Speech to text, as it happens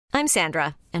I'm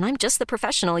Sandra, and I'm just the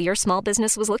professional your small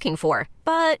business was looking for.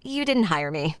 But you didn't hire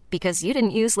me because you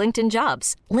didn't use LinkedIn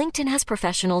Jobs. LinkedIn has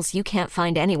professionals you can't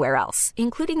find anywhere else,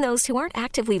 including those who aren't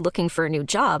actively looking for a new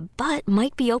job, but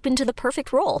might be open to the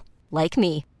perfect role, like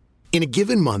me. In a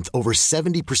given month, over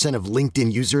 70% of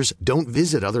LinkedIn users don't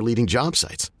visit other leading job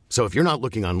sites. So if you're not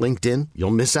looking on LinkedIn,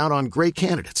 you'll miss out on great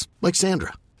candidates like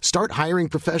Sandra. Start hiring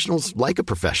professionals like a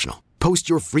professional. Post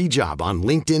your free job on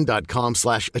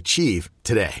linkedin.com/achieve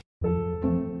today.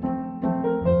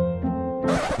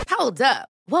 Hold up.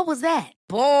 What was that?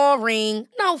 Boring.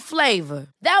 No flavor.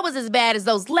 That was as bad as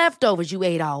those leftovers you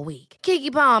ate all week.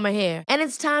 Keke Palmer here, and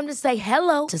it's time to say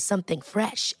hello to something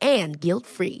fresh and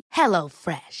guilt-free. Hello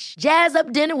Fresh. Jazz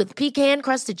up dinner with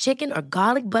pecan-crusted chicken or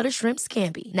garlic butter shrimp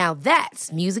scampi. Now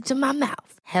that's music to my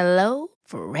mouth. Hello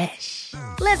Fresh.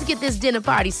 Let's get this dinner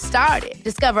party started.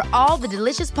 Discover all the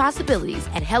delicious possibilities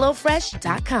at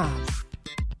hellofresh.com.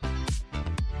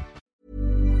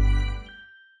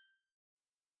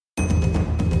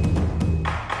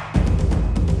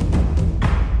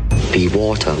 Be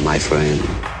water, my friend.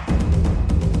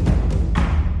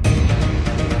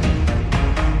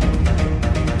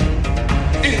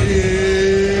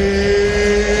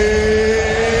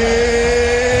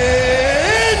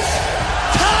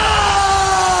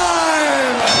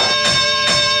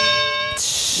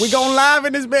 We going live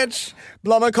in this bitch.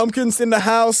 Blanda kampkunst in the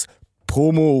house.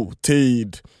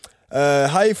 Promo-tid.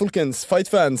 Hei folkens,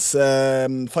 Fight-fans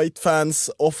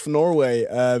of Norway.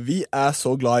 Vi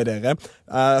så glad i dere.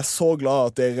 Så glad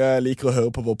at dere liker å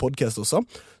høre på vår podcast også.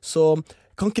 Så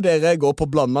kan ikke dere gå på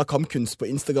Blanda kampkunst på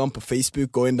Instagram, på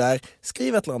Facebook, gå inn der.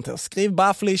 Skriv et eller annet til oss. Skriv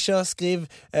Bye Felicia, skriv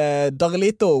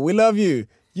Darlito, we love you.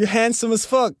 You handsome as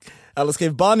fuck. Eller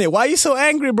skriv Bani, why are you so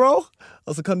angry, bro?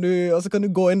 Og så kan du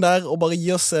gå inn der og bare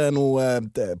gi oss noe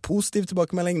positiv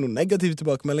tilbakemelding, noe negativ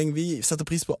tilbakemelding. Vi setter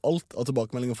pris på alt av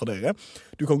tilbakemeldinger fra dere.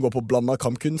 Du kan gå på Blanda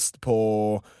kampkunst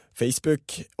på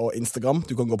Facebook og Instagram.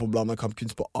 Du kan gå på Blanda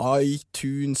kampkunst på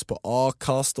iTunes, på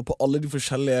Acast og på alle de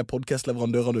forskjellige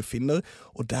podcastleverandører du finner.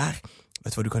 Og der,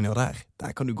 vet du hva du kan gjøre der?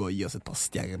 Der kan du gå og gi oss et par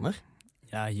stjerner.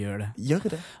 Ja, gjør det. Gjør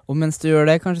det. Og mens du gjør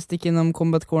det, kanskje stikk innom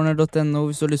combatcorner.no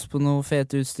hvis du har lyst på noe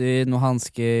fete utstyr, noe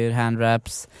handsker,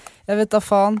 handwraps. Jeg vet da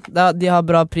faen. De har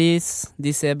bra pris,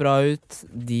 de ser bra ut,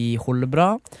 de holder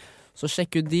bra. Så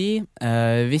sjekk ut de.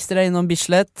 Hvis dere innom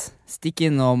Bislett, stikk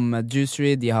innom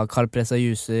Juicery, de har kaldpressa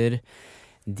juicer.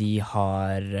 De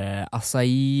har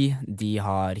acai, de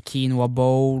har quinoa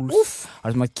bowls. Uff!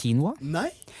 Har du smakt quinoa?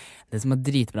 Nei. Det som er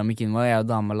dritbra med quinoa, jeg og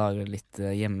dama lager litt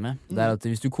hjemme. Det er at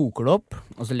hvis du koker det opp,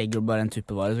 og så legger du bare en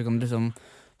tuppevare, så kan du liksom,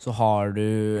 så har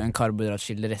du en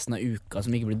karbohydratskilde resten av uka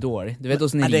som ikke blir dårlig. Du vet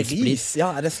hvordan er det ris blir? ris?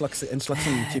 Ja, er det en slags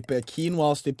sånn type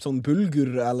quinoa, typ sånn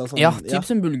bulgur eller sånn? Ja, typ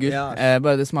som bulgur. Ja.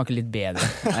 Bare det smaker litt bedre.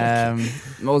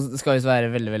 Og det skal jo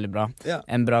være veldig, veldig bra. Ja.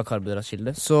 En bra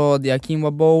karbohydratskilde. Så de har quinoa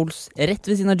bowls. Rett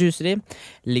ved siden av Juicery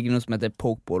ligger noe som heter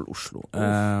Pokeball Oslo. Det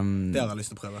har jeg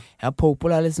lyst til å prøve. Ja,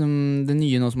 Pokeball er liksom det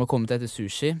nye nå som har kommet etter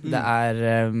sushi. Det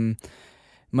er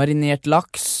marinert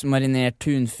laks, marinert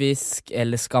tunfisk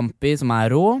eller scampi som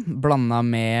er rå, blandet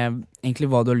med egentlig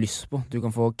hva du har lyst på. Du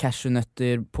kan få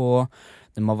cashewnøtter på,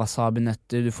 det må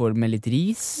wasabi-nøtter, du får det med litt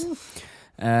ris.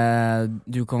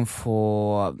 Du kan få...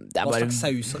 Hva slags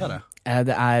sauser er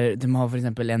det? Du må ha for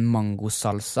eksempel en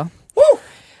mango-salsa,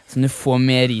 som du får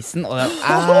med risen, og den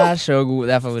er så god.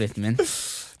 Det er favoritten min.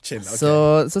 Chill,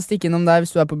 okay. Så stikk innom der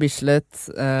hvis du er på Bislett.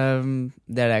 Det er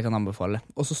det jeg kan anbefale.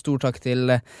 Også stor takk til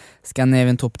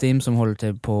Scandinavian Top Team som holder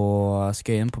til på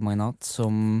Skøyen på Magnat,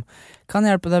 som kan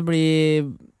hjelpe deg å bli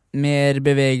mer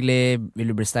bevegelig. Vil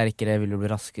du bli sterkere, vil du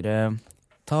bli raskere,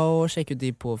 ta og sjekk ut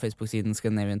de på Facebook-siden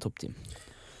Scandinavian Top Team.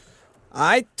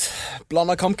 Eit,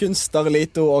 Blanda kampkunst,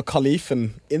 Darlito og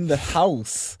Kalifen in the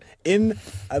house. In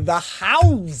the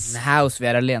house! The house, vi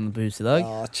er alene på huset i dag.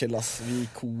 Ja, chill ass, vi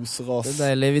koser oss. Det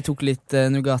er deilig, vi tok litt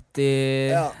Nugatti.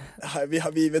 Ja,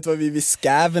 vet du hva, vi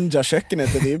scavenger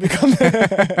kjøkkenet til Rubicon.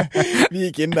 Vi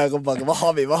gikk inn der og bare, hva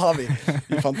har vi?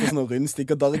 Vi fant oss noen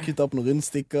rundstikker, Darre kuttet opp noen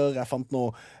rundstikker, jeg fant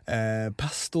noe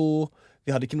pesto. Vi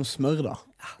hadde ikke noe smør da.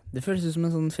 Det føles ut som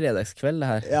en sånn fredagskveld det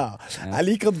her. Ja, jeg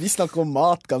liker at vi snakker om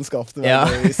mat ganske ofte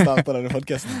når vi starter denne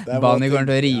podcasten. Bani kommer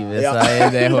til å rive seg i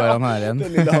det håret han har igjen. Det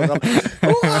lille håret.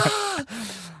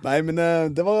 Nei, men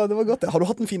det var godt. Har du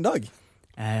hatt en fin dag?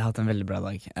 Jeg har hatt en veldig bra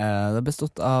dag. Det har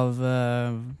bestått av jeg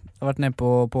har vært nede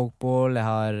på Pokeball. Jeg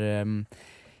har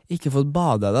ikke fått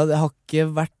bada da. Det har ikke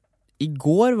vært I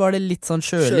går var det litt sånn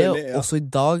kjølig, ja. Også I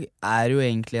dag er jo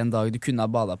egentlig en dag du kunne ha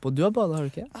badet på. Du har badet, har du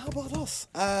ikke? Jeg har badet, ass.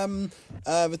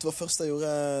 Vet du hva først jeg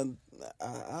gjorde?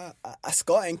 Jeg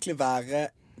skal egentlig være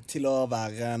til å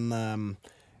være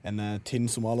en tynn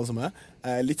somalier som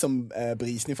litt som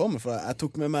brisen i formen, for jeg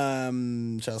tok med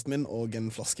meg kjæresten min og en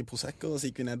flaske Prosecco, og så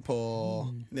gikk vi ned på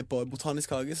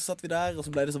Botanisk hage, så satt vi der, og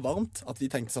så ble det så varmt at vi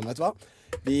tenkte sånn, vet du hva?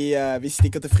 Vi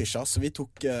stikker til Frisja, så vi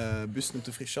tok bussen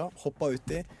til Frisja, hoppet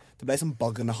uti, det ble som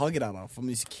barnehage der da, for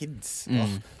mye kids,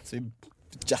 så vi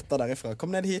jetta derifra,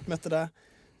 kom ned hit, møtte deg,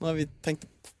 nå har vi tenkt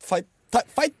fight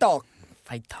talk!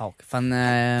 Fight talk. Fan,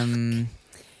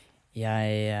 jeg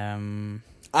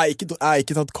har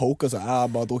ikke tatt coke, altså. Jeg har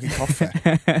bare drukket kaffe.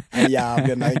 Jeg er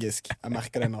jævlig energisk. Jeg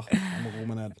merker det nå. Jeg må roe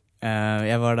meg ned.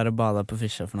 Jeg var der og badet på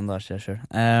Frisja for noen dager siden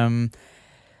selv.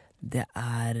 Det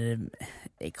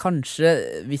kanskje,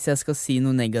 hvis jeg skal si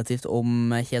noe negativt om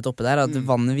helt oppe der, at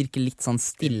vannet virker litt sånn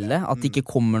stille, at det ikke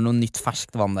kommer noe nytt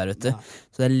ferskt vann der ute.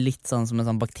 Så det er litt sånn som en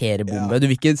sånn bakteriebombe. Du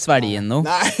vil ikke svelge inn noe.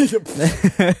 Nei,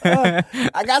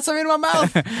 I got some in my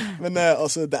mouth. Men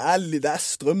altså, det er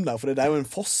strøm der, for det er jo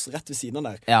en foss rett ved siden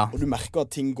av der. Og du merker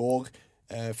at ting går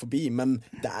forbi, men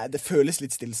det føles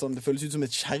litt stille sånn. Det føles ut som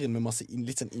et skjerm med masse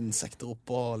litt sånn insekter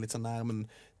oppå, litt sånn der, men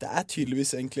det er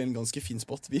tydeligvis egentlig en ganske fin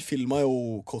spot. Vi filmet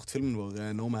jo kortfilmen vår,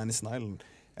 No Man is an Island,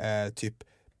 typ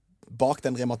bak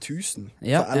den Rema 1000,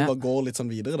 for elva går litt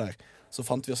sånn videre der. Så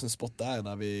fant vi oss en spot der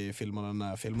vi filmet den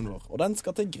filmen vår. Og den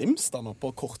skal til Grimstad nå,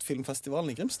 på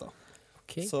kortfilmfestivalen i Grimstad.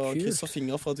 Okay, så krysser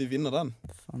fingre for at vi vinner den.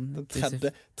 Den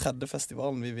tredje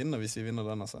festivalen vi vinner, hvis vi vinner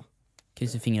den, altså.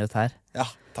 Krysser fingre ut her. Ja,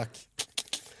 takk.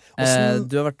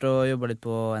 Du har vært og jobbet litt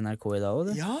på NRK i dag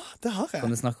også, Ja, det har jeg.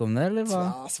 Kan du snakke om det, eller hva?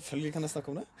 Ja, selvfølgelig kan jeg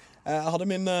snakke om det. Jeg hadde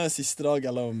min siste dag,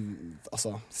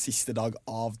 siste dag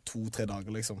av 2-3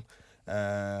 dager, liksom.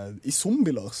 I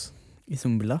Zombielars. I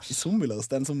Zombielars? I Zombielars,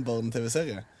 det er en sånn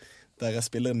barne-tv-serie, der jeg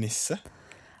spiller en nisse.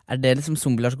 Er det liksom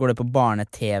Zombielars, går det på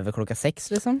barne-tv klokka 6,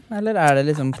 liksom? Eller er det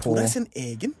liksom på... Jeg tror det er sin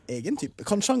egen type.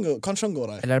 Kanskje han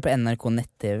går der. Eller er det på NRK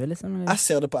nett-tv, liksom? Eller? Jeg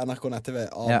ser det på NRK nett-tv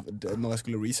når jeg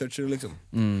skulle researche det, liksom.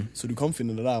 Så du kan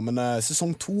finne det der. Men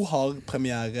sesong 2 har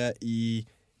premiere i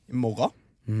morgen,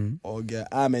 og jeg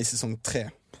er med i sesong 3.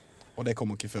 Og det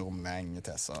kommer ikke før om lenge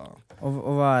til, så...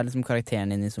 Og hva er liksom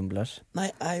karakteren din i Zombielars?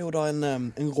 Nei, jeg er jo da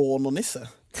en rånernisse.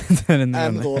 En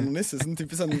rånernisse, sånn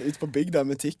typisk sånn ut på bygda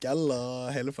med tykkel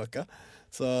og hele fucka.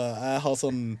 Så jeg har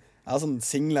sånn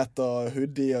singlet og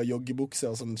hoodie og joggebukse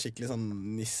og sånn skikkelig sånn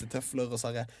nissetøfler, og så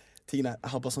har jeg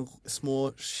har bare sånn små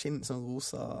skinn, sånn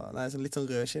rosa, sånn litt sånn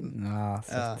rød skinn.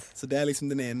 Så det er liksom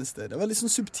den eneste. Det er veldig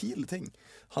sånn subtile ting.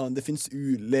 Det finnes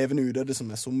levende udøde som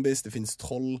er zombies, det finnes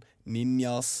troll,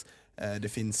 ninjas,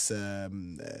 det finnes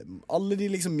alle de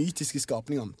liksom mytiske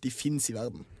skapningene, de finnes i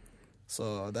verden. Så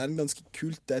det er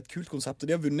et kult konsept, og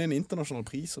de har vunnet en internasjonal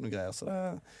pris og noe greier, så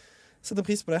jeg setter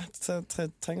pris på det. Så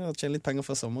jeg trenger å tjene litt penger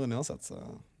før sommeren uansett. Så.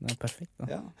 Det er perfekt da.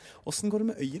 Ja. Hvordan går det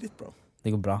med øyet ditt, bro?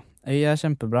 Det går bra. Øyet er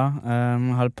kjempebra.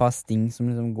 Jeg har et par sting som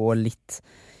liksom går litt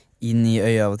inn i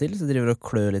øyet av og til, så driver og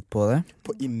klør litt på det.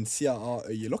 På innsida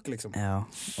av øyelokket, liksom? Ja,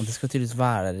 og det skal tydeligvis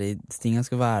være der, stinga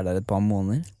skal være der et par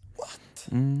måneder. What?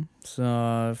 Så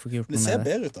jeg får ikke gjort noe med det. Det ser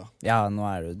bedre ut da. Ja, nå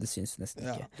er det syns nesten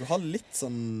ikke. Du har litt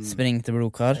sånn... Sprengte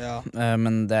blodkar,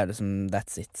 men det er liksom,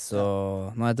 that's it. Så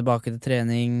nå er jeg tilbake til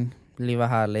trening, livet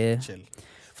er herlig. Chill.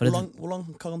 Hvor lang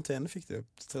karantene fikk du?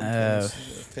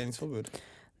 Treningsforbud?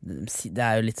 Det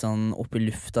er jo litt sånn opp i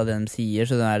lufta det de sier,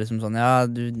 så det er liksom sånn,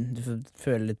 du får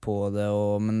føle litt på det,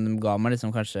 men de ga meg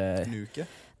liksom kanskje... En uke?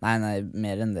 Nei,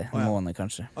 mer enn det. En måned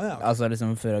kanskje. Altså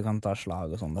liksom før jeg kan ta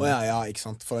slag og sånn. Ja, ikke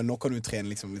sant. For nå kan du trene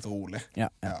liksom litt rolig.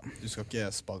 Ja. Du skal ikke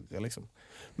sparre liksom.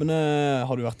 Men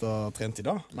har du vært og trent i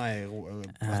dag? Nei,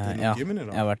 vært innom gymmen i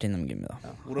dag? Jeg har vært innom gymmen i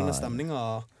dag. Hvordan er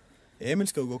stemningen? Emil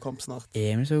skal gå kamp snart.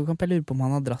 Jeg lurer på om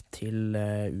han har dratt til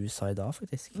USA i dag,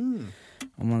 faktisk.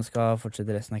 Om han skal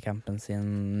fortsette resten av campen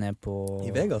sin ned på...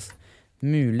 I Vegas?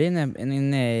 Mulig, ned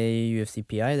i UFC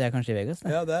PI, det er kanskje i Vegas,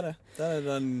 ne? Ja, det er det. Det er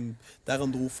der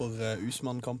han dro for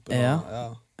Usman-kampen.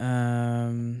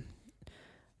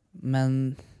 Men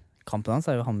kampen hans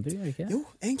er jo Hamburg, er det ikke? Jo,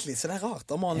 egentlig, så det er rart.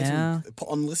 Da må han liksom på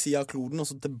andre siden av kloden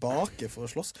og så tilbake for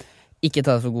å slåss. Ikke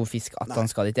ta det for god fisk at han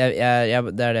skal dit. Det er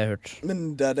det jeg har hørt.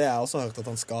 Men det er det jeg også har hørt,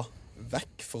 at han skal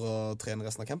vekk for å trene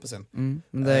resten av campen sin.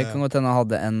 Men det kan godt hende han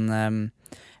hadde en...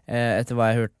 etter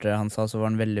hva jeg hørte han sa, så var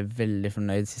han veldig, veldig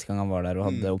fornøyd sist gang han var der og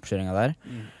hadde oppkjøringa der.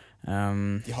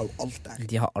 De har jo alt der.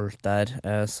 De har alt der,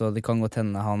 så det kan godt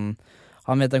hende han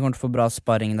vet han kommer til å få bra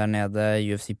sparring der nede.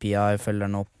 UFC PI følger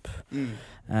han opp.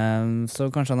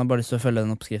 Så kanskje han har bare lyst til å følge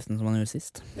den oppskriften som han gjorde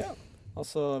sist. Ja,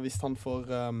 altså hvis han får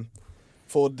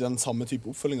den samme type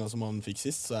oppfølginga som han fikk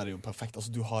sist, så er det jo perfekt.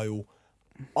 Altså du har jo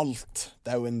alt.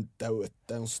 Det er jo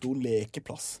en stor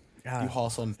lekeplass. Du har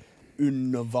sånn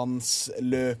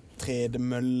undervannsløp,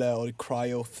 tredemølle og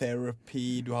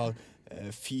cryotherapy, du har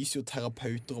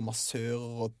fysioterapeuter og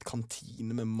massører og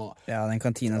kantine med Ja, den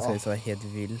kantina skal jo være helt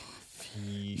vill.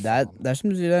 Fy Det er som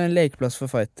du sier, det er en lekeplass for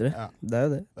fightere. Ja. Det er jo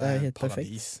det. Det er jo helt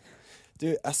paradis. Du,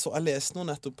 jeg leste noe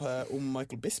nettopp om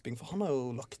Michael Bisping, for han har jo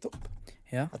lagt opp.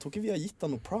 Ja. Jeg tror ikke vi har gitt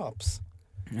han noen props.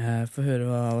 Få høre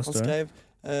hva Han står det. skrev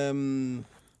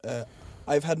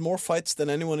I've had more fights than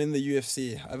anyone in the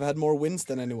UFC. I've had more wins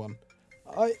than anyone.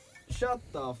 Shut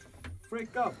the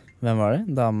freak up. Hvem var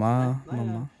det? Dama? Nei,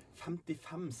 Mamma?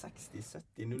 55, 60,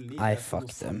 70, 09. Nei,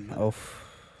 fuck dem.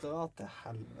 Dra til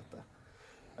helvete.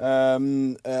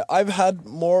 I've had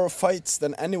more fights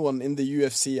than anyone in the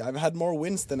UFC. I've had more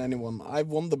wins than anyone. I've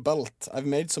won the belt. I've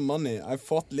made some money. I've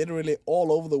fought literally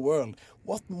all over the world.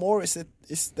 What more is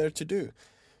there to do?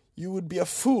 You would be a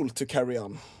fool to carry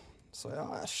on. Så ja,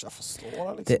 jeg forstår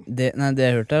det liksom. Det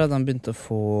jeg hørte er at han begynte å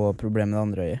få problemer med det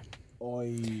andre øyet.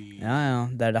 Oi. Ja,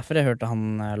 det er derfor jeg hørte han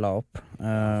la opp. Du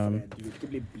vil ikke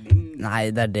bli blind.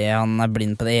 Nei, det er det. Han er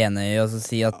blind på det ene øyet, og så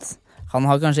si at han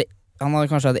har kanskje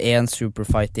hatt en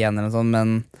superfight igjen eller noe sånt, men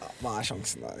Hva er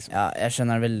sjansen der liksom? ja, jeg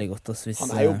skjønner det veldig godt også, hvis,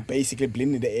 Han er jo basically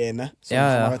blind i det ene. Så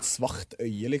han har et svart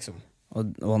øye liksom.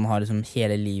 og han har liksom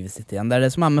hele livet sitt igjen. Det er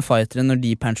det som er med fightere. Når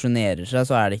de pensjonerer seg,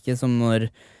 så er det ikke som når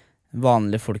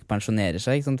vanlige folk pensjonerer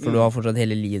seg, ikke sant? For du har fortsatt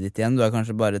hele livet ditt igjen. Du er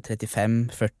kanskje bare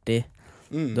 35-40.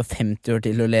 Du har 50 år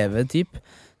til å leve, typ.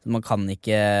 Så man kan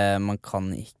ikke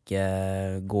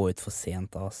gå ut for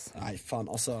sent, ass. Nei, faen,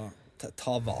 altså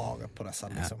ta vare på deg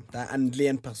selv, liksom. Det er endelig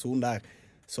en person der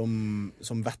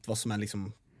som vet hva som er liksom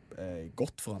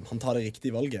godt for han. Han tar det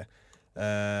riktige valget.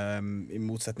 I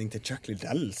motsetning til Chuck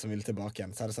Liddell, som vil tilbake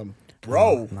igjen. Så er det sånn,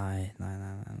 bro! Nei.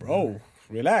 Bro,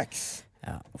 relax!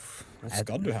 Ja, Hvor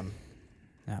skal du hen?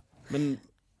 Ja. Men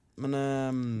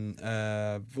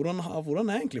hvordan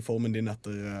er egentlig formen din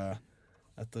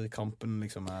etter kampen,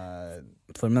 liksom?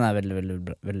 Formen er veldig, veldig,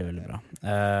 veldig bra.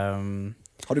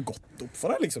 Har det gått opp for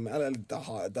deg, liksom? Eller,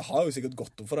 det har jo sikkert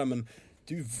gått opp for deg, men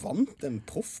du vant en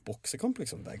proff boksekamp,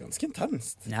 liksom. Det er ganske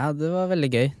intenst. Ja, det var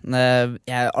veldig gøy. Jeg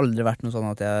har aldri vært noe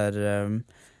sånn at jeg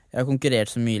har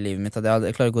konkurrert så mye i livet mitt at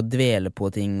jeg klarer ikke å dvele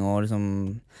på ting og liksom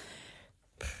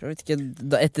jeg vet ikke,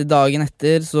 dagen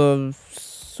etter så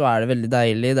er det veldig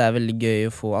deilig. Det er veldig gøy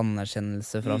å få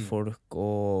anerkjennelse fra folk,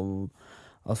 og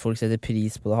at folk setter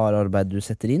pris på det harde arbeidet du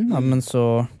setter inn. Men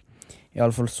så, i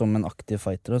alle fall som en aktiv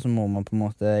fighter, så må man på en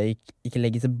måte ikke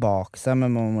legge tilbake seg,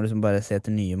 men man må liksom bare se etter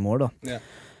nye mål da. Ja.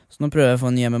 Så nå prøver jeg å få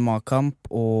en ny MMA-kamp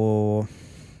og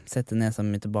sette nesa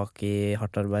mi tilbake i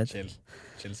hardt arbeid.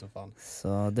 Chill som faen.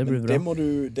 Så det blir bra.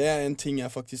 Det er en ting jeg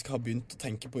faktisk har begynt å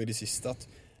tenke på i det siste, at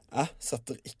jeg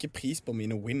setter ikke pris på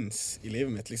mine wins i livet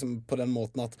mitt, liksom på den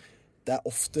måten at det er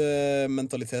ofte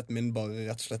mentaliteten min bare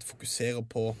rett og slett fokuserer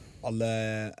på alle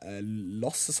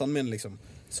lossesene mine, liksom.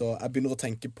 Så jeg begynner å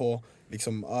tenke på,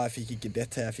 liksom, jeg fikk ikke det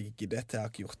til, jeg har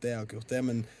ikke gjort det,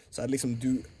 men så er det liksom,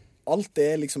 alt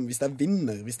det liksom, hvis jeg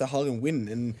vinner, hvis jeg har en win,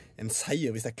 en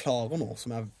seier, hvis jeg klarer noe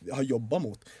som jeg har jobbet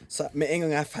mot, så med en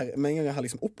gang jeg har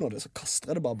liksom oppnådd det, så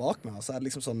kaster jeg det bare bak meg, og så er det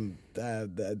liksom sånn,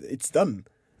 it's done.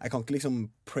 Jeg kan ikke liksom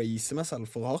praise meg selv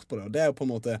for hardt på det, og det er jo på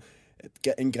en måte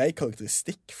en grei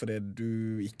karakteristikk, fordi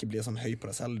du ikke blir sånn høy på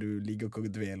deg selv, du ligger ikke og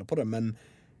dveler på det, men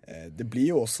det blir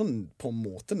jo også på en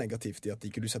måte negativt i at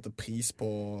ikke du setter pris på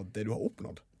det du har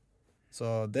oppnådd. Så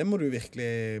det må du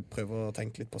virkelig prøve å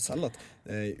tenke litt på selv, at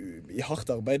i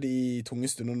hardt arbeid, i tunge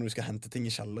stunder når du skal hente ting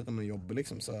i kjelleren og jobbe,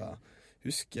 liksom, så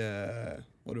husk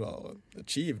hva du har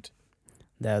achieved.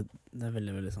 Det er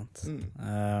veldig, veldig sant.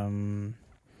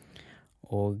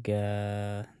 Og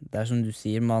det er som du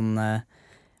sier,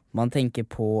 man tenker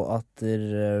på at i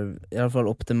alle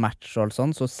fall opp til match og alt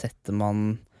sånt, så setter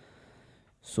man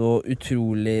så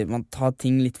utrolig, man tar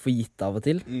ting litt for gitt av og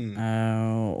til.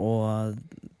 Og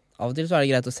av og til så er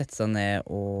det greit å sette seg ned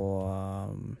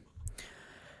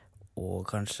og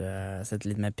kanskje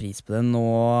sette litt mer pris på det. Nå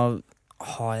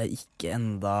har jeg ikke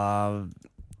enda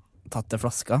tatt det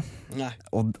flaska. Nei.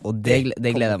 Og det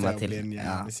gleder jeg meg til.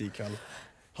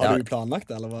 Har du planlagt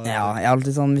det, eller hva? Ja, jeg er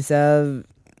alltid sånn,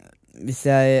 hvis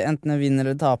jeg enten vinner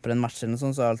eller taper en match eller noe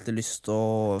sånt, så har jeg alltid lyst til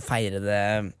å feire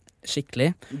det skikkelig.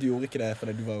 Du gjorde ikke det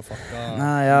fordi du var jo fucka?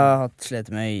 Nei, jeg har hatt slet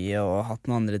med øyet og hatt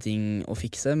noen andre ting å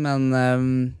fikse, men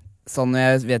sånn når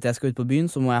jeg vet jeg skal ut på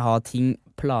byen, så må jeg ha ting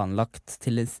planlagt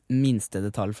til det minste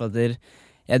detalj, for at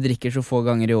jeg drikker så få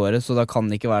ganger i året, så da kan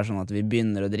det ikke være sånn at vi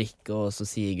begynner å drikke, og så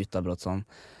sier gutta brått sånn,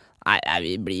 nei,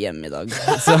 vi blir hjemme i dag.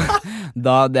 Så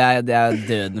det er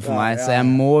døden for meg. Så jeg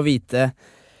må vite,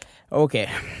 ok,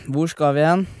 hvor skal vi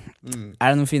igjen? Er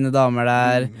det noen fine damer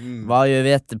der? Hva gjør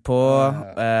vi etterpå?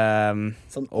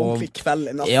 Sånn ordentlig kveld,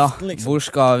 en aften, ja, liksom. Hvor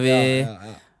skal vi?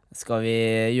 Skal vi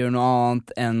gjøre noe annet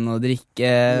enn å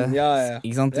drikke?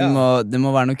 Ikke sant? Det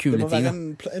må være noen kule ting. Det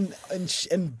må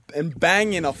være en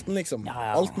bang i aften, liksom.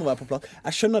 Alt må være på plass.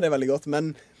 Jeg skjønner det veldig godt,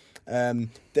 men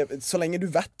så lenge du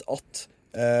vet at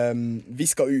vi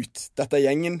skal ut, dette er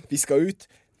gjengen, vi skal ut,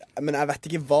 men jeg vet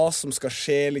ikke hva som skal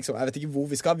skje, liksom. Jeg vet ikke hvor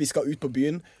vi skal ut på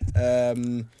byen,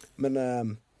 men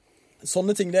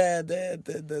sånne ting,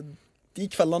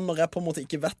 de kveldene når jeg på en måte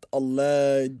ikke vet alle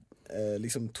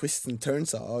liksom twists and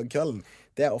turns av kvelden,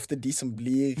 det er ofte de som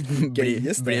blir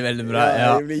gøyest. Blir veldig bra,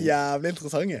 De blir jævlig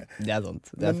interessante. Det er sant.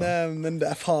 Men det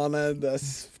er faen, det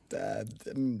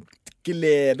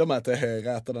gleder meg til å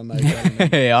høre etter den der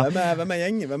kvelden. Hvem er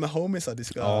gjengen? Hvem er homies?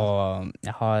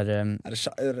 Jeg har Er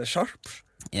det Sharp?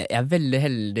 Jeg er veldig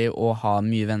heldig å ha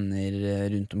mye venner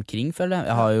rundt omkring, føler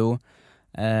jeg. Jeg har jo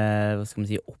hva skal man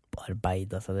si,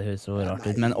 opparbeidet seg, det høres så rart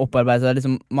ut, men opparbeidet seg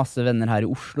liksom masse venner her i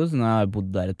Oslo, så nå har jeg bodd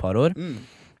der et par år.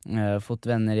 Fått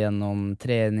venner gjennom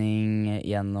trening,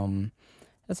 gjennom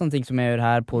sånne ting som jeg gjør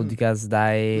her, podcast,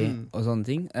 deg og sånne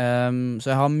ting.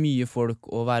 Så jeg har mye folk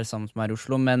å være sammen med her i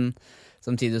Oslo, men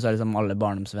samtidig så er liksom alle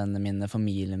barndomsvennene mine,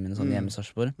 familien min sånn hjemme i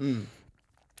Sarpsborg.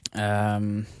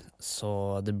 Så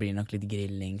det blir nok litt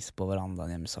grillings på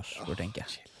verandaen hjemme i Sarpsborg, tenker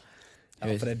jeg.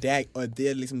 Ja, for det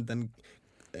er liksom den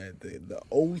the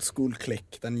old school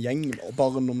click, den gjengen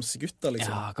barndomsgutter,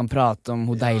 liksom. Ja, kan prate om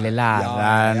hun deilige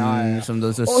læreren som du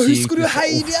er så sykt. Husker du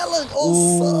Heidi, eller?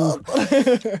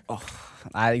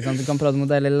 Nei, ikke sant, du kan prate om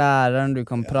hun deilige læreren, du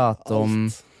kan prate om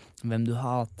hvem du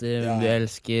hater, hvem du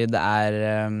elsker. Det er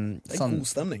god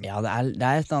stemning. Ja, det er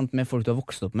et eller annet med folk du har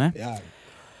vokst opp med.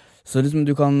 Så liksom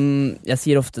du kan, jeg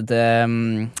sier ofte til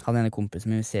han ene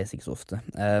kompisen, men vi ses ikke så ofte,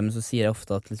 så sier jeg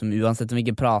ofte at liksom, uansett om vi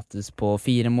ikke prates på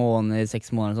 4 måneder, 6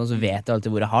 måneder sånn, så vet jeg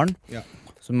alltid hvor jeg har den.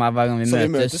 Så hver gang vi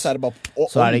møtes, så er det bare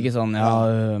så er det ikke sånn,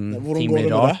 ting blir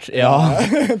rart. Det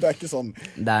er ikke sånn.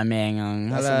 Det er med en gang.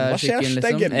 Det er sånn, hva skjer,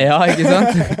 steggen? Ja, ikke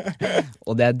sant?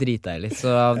 Og det er dritdeilig, så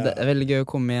det er veldig gøy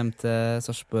å komme hjem til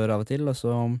Sarpsborg av og til, og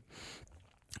så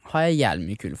har jeg jævlig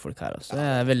mye kule folk her også.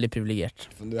 Jeg er veldig privilegert.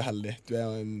 Du er heldig. Du er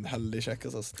en heldig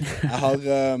sjekker, altså. Jeg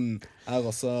har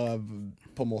også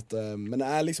på en måte, men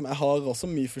jeg har også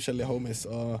mye forskjellige homies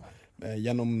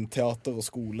gjennom teater og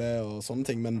skole og sånne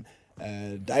ting, men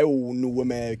det er jo noe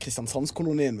med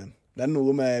Kristiansandskolonien min. Det er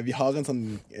noe med, vi har en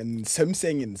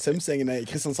Sømsengen i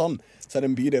Kristiansand, så er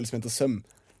det en bydel som heter Søm,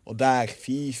 og der,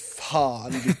 fy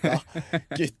faen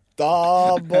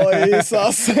gutta boys,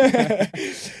 ass.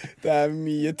 Det er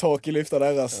mye tåke i lufta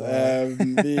der, ass.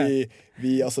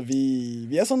 Vi er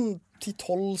sånn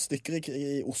 10-12 stykker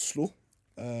i Oslo,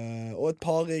 og et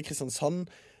par i Kristiansand,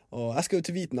 og jeg skal jo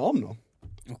til Vietnam nå.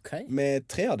 Med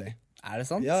 3 av de. Er det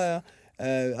sant? Ja.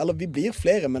 Eller vi blir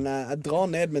flere, men jeg drar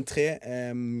ned med 3.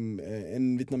 En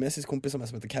vietnamesisk kompis som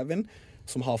heter Kevin,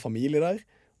 som har familie der,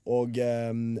 og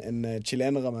en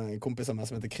chilener av meg, en kompis av meg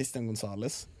som heter Christian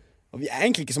Gonzales. Og vi er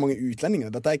egentlig ikke så mange utlendinger.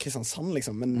 Dette er Kristiansand,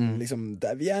 liksom. Men liksom,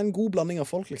 vi er en god blanding av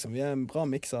folk, liksom. Vi er en bra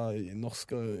mix av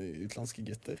norske og utenlandske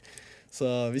gutter. Så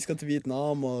vi skal til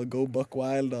Vietnam og go buck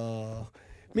wild og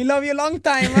we love you long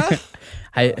time, eh?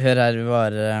 Hei, hør her,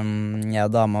 jeg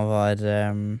og dama var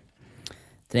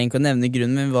trenger ikke å nevne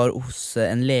grunnen, men vi var hos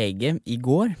en lege i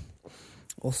går.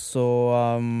 Og så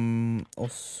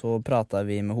pratet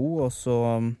vi med henne, og så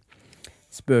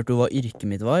spurte hun hva yrket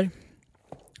mitt var.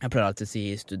 Jeg pleier alltid å si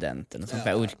student, eller noe sånt, for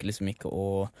jeg orker liksom ikke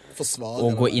å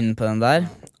gå inn på den der.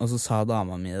 Og så sa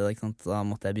dama mi det, ikke sant? Da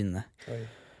måtte jeg begynne.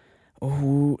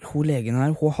 Og hun legen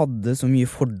her, hun hadde så mye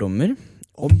fordommer,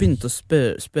 og begynte å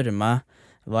spørre meg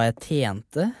hva jeg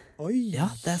tjente. Ja,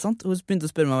 det er sant. Hun begynte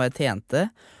å spørre meg hva jeg tjente,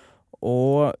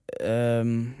 og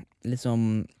liksom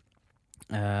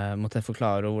måtte jeg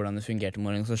forklare hvordan det fungerte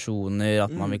med organisasjoner,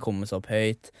 at man vil komme seg opp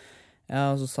høyt.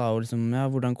 Ja, og så sa hun liksom,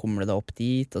 hvordan kommer det da opp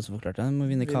dit? Og så forklarte jeg, må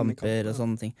vinne kamper og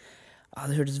sånne ting. Ja,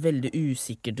 det hørtes veldig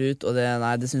usikkert ut, og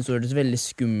det synes hun hørtes veldig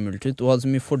skummelt ut. Hun hadde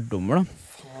så mye fordommer da.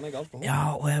 Faen, jeg galt på henne.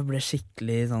 Ja, og jeg ble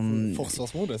skikkelig sånn...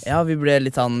 Forsvarsmodus? Ja, det ble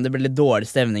litt dårlig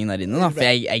stemning der inne da, for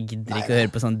jeg gidder ikke å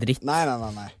høre på sånn dritt. Nei.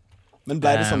 Men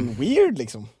ble det sånn weird,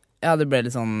 liksom? Ja, det ble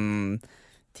litt sånn...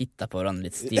 Titta på hverandre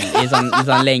litt stille, i sånn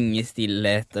lenge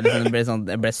stillhet, og liksom,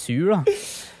 jeg ble sur da.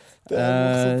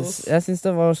 Jeg synes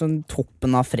det var sånn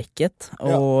toppen av frekkhet.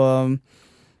 Og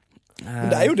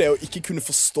men det er jo det å ikke kunne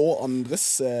forstå andres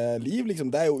liv, liksom.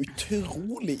 Det er jo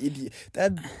utrolig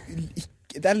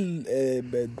det er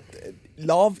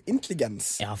lav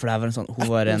intelligens. Ja, for det var en sånn,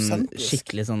 hun var en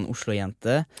skikkelig sånn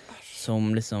Oslo-jente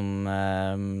som liksom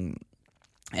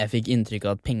jeg fikk inntrykk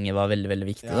av at penger var veldig, veldig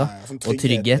viktig da. Og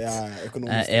trygghet.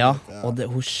 Og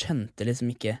hun skjønte liksom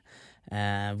ikke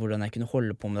hvordan jeg kunne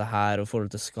holde på med det her og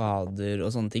forhold til skader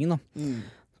og sånne ting da.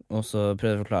 og så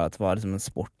prøvde jeg å forklare at det var liksom en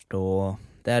sport, og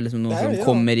det liksom noe Det som det,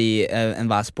 kommer i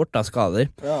enhver sport av skader.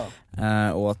 Ja.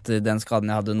 Og at den skaden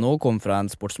jeg hadde nå kom fra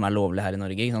en sport som lovlig her i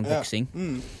Norge, ikke sant, boksing.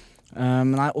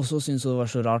 Men nei, også synes jeg det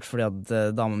var så rart, fordi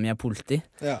at dama mi politi.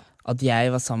 Ja. At jeg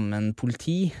var sammen med en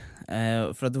politi,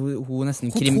 for at hun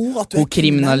nesten tror at du hun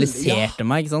kriminaliserte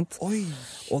meg, ikke sant? Oi.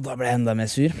 Og da ble jeg enda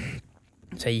mer sur.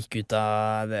 Så jeg gikk ut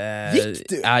av det. Gikk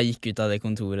du? Jeg gikk ut av det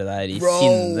kontoret der i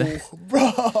sinne.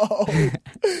 Bro!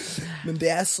 Men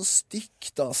det så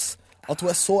stygt, ass. At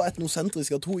hun så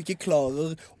etnosentrisk, at hun ikke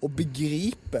klarer å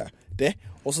begripe det.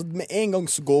 Og så med en gang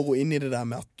så går hun inn i det der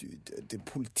med at det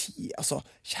politi, altså,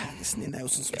 kjæresten din jo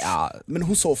sånn som... Ja. Men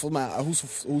hun så for meg,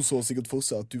 hun så sikkert for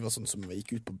seg at du var sånn som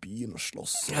gikk ut på byen og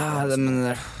slåss. Ja, men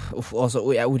altså,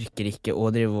 jeg orker ikke å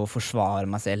drive og forsvare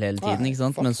meg selv hele tiden, Nei, ikke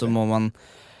sant? fuck Men så det. må man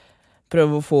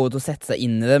prøve å få henne til å sette seg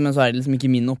inn i det, men så det liksom ikke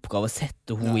min oppgave å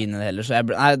sette henne inn i det heller, så jeg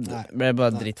ble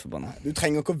bare drittforbanna. Du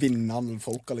trenger ikke å vinne alle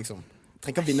folka, liksom. Du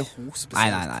trenger ikke å vinne henne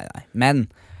spesielt. Nei. Men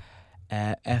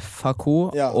FHK,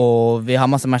 Ja. og vi har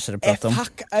masse matcher å prate om.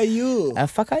 Fuck are you?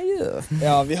 FHK.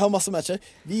 Ja, vi har masse matcher.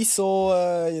 Vi så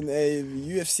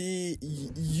UFC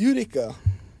Utica.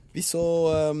 Vi så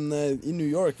i New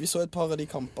York. Vi så et par av de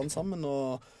kampene sammen,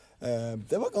 og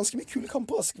det var ganske mye kule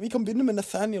kamper. Vi kan begynne med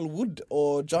Nathaniel Wood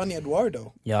og Johnny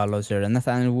Eduardo. Ja, la oss gjøre det.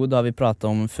 Nathaniel Wood har vi pratet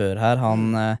om før her.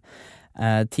 Han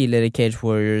tidligere Cage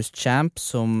Warriors champ,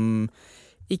 som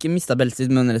ikke mistet beltet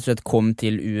sitt, men rett og slett kom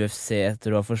til UFC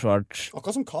etter å ha forsvart.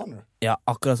 Akkurat som Conor. Ja,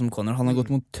 akkurat som Conor. Han har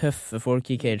gått mot tøffe folk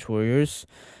i Cage Warriors.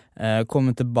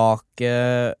 Kommet tilbake,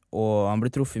 og han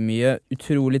ble truffet mye.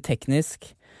 Utrolig teknisk.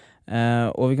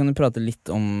 Og vi kan jo prate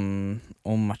litt om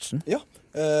matchen. Ja,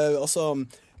 altså,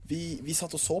 vi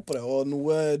satt og så på det, og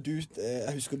noe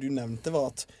jeg husker du nevnte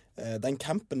var at den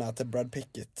campen til Brad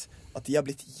Pickett, at de har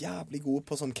blitt jævlig gode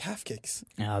på sånn calf kicks.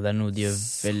 Ja, det noe de gjør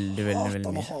veldig, veldig, veldig Satan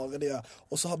og mye. harde de gjør.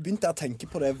 Og så begynte jeg å tenke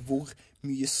på det, hvor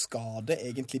mye skade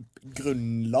egentlig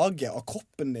grunnlaget av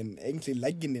kroppen din, egentlig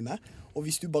leggen din og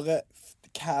hvis du bare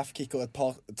calf kicker et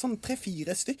par, sånn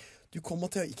 3-4 stykk, du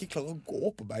kommer til å ikke klare å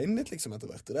gå på beinet ditt liksom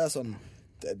etter hvert. Det sånn,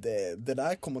 det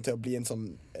der kommer til å bli en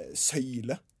sånn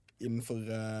søyle innenfor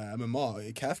MMA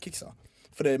i calf kicksa.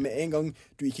 For det med en gang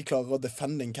du ikke klarer å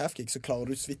defende en calf kick, så klarer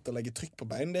du svitt å legge trykk på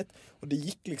beinet ditt. Og det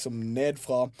gikk liksom ned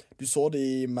fra... Du så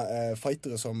de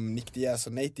fightere som Nick Diaz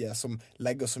og Nate Diaz som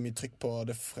legger så mye trykk på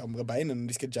det fremre beinet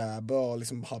når de skal jabbe og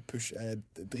liksom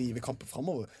drive kampen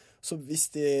fremover. Så hvis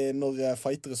når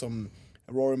fightere som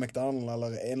Rory McDonald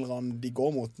eller en eller annen de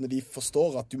går mot, når de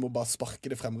forstår at du må bare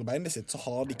sparke det fremre beinet sitt, så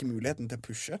har de ikke muligheten til å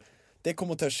pushe. Det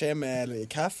kommer til å skje med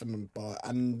calfen på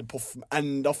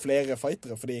enda flere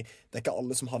fightere, fordi det ikke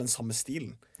alle som har den samme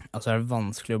stilen. Altså det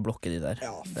vanskelig å blokke de der.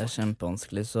 Ja, det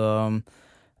kjempevanskelig, så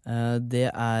det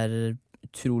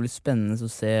utrolig spennende å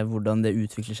se hvordan det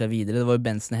utvikler seg videre. Det var jo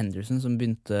Benson Henderson som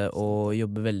begynte å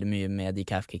jobbe veldig mye med de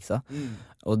calf kicksa.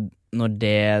 Og når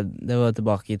det var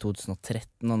tilbake i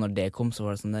 2013, og når det kom, så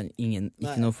var det sånn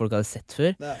ikke noe folk hadde sett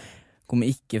før. Nei. Kommer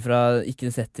ikke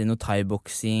sett i noe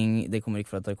thai-boksing, det kommer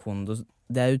ikke fra taekwondo.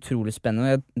 Det utrolig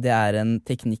spennende. Det en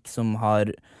teknikk som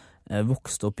har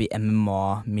vokst opp i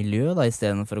MMA-miljø, i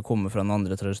stedet for å komme fra noen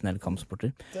andre tradisjonelle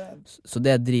kampsporter. Så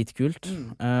det dritkult.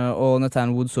 Og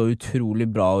Nathaniel Wood så utrolig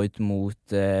bra ut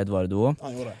mot Eduardo også.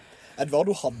 Han gjorde det.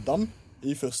 Eduardo hadde han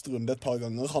i første runde et par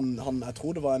ganger. Jeg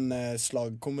tror det var en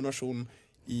slagkombinasjon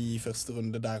i første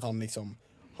runde der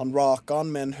han raka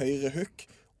han med en høyre hook,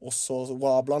 og så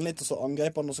wabla han litt, og så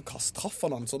angrep han, og så traff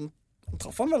han. Så han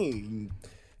traff han vel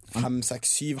 5,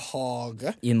 6, 7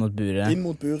 harde. Inn mot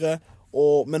buret.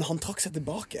 Men han trakk seg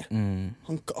tilbake.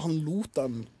 Han lot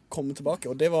han komme tilbake,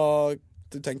 og det var...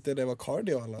 Du tenkte det var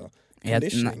cardio, eller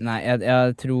conditioning? Nei,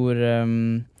 jeg tror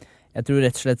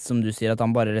rett og slett, som du sier, at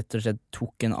han bare rett og slett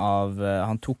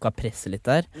han tok av presset litt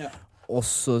der. Ja.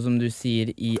 Også, som du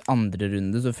sier, i andre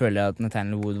runde så føler jeg at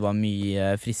Nathaniel Wood var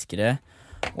mye friskere.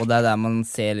 Og det der man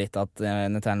ser litt at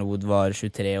Nathaniel Wood var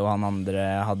 23, og han andre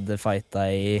hadde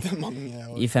fightet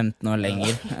i 15 år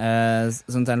lenger.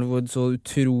 Så Nathaniel Wood så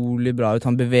utrolig bra ut.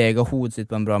 Han beveget hodet sitt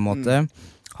på en bra måte.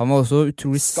 Han var også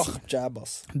utrolig skarp jab,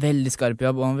 ass. Veldig skarp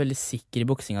jobb, og han var veldig sikker i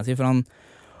boksinga si, for han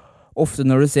ofte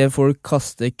når du ser folk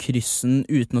kaste kryssen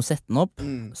uten å sette den opp,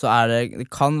 så det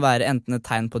kan være enten et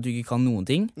tegn på at du ikke kan noen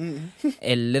ting,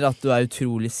 eller at du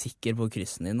utrolig sikker på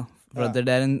kryssen din, da. For at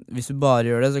hvis du bare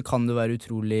gjør det, så kan du være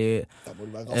utrolig... Da må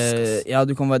du være rask. Ja,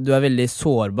 du veldig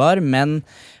sårbar, men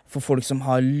for folk som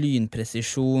har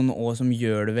lynpresisjon og som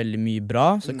gjør det veldig mye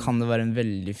bra, så kan det være en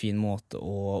veldig fin måte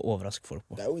å overraske folk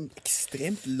på. Det jo en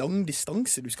ekstremt lang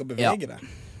distanse du skal bevege deg.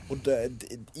 Og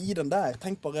i den der,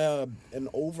 tenk bare en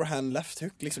overhand left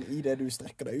hook liksom, i det du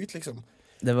strekker deg ut. Liksom.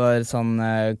 det var sånn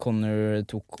Conor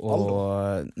tok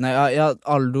og Nei, ja,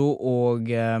 Aldo og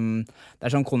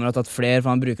det sånn Conor har tatt flere, for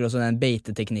han bruker også den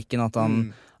beiteteknikken at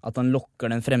han lokker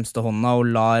den fremste hånda og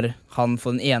lar han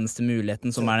få den eneste muligheten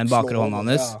som den bakre hånda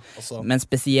hans. Ja, men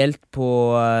spesielt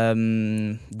på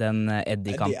den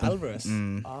Eddie-kampen. Eddie Alvarez.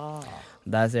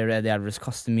 Der ser du Eddie Alvarez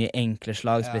kaste mye enkle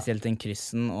slag, spesielt den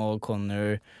kryssen, og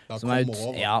Conor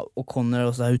og Conor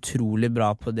også utrolig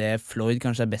bra på det Floyd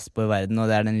kanskje best på i verden, og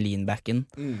det den leanbacken.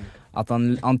 At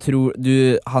han tror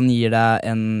han gir deg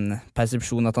en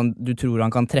persepsjon at du tror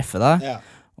han kan treffe deg,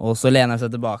 og så lener han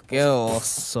seg tilbake, og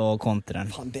så kontrer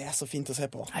han. Det så fint å se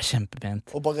på. Det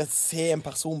kjempepent. Og bare se en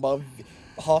person bare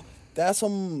ha, det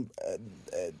som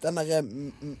den der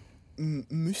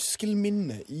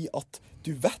muskelminne i at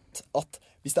du vet at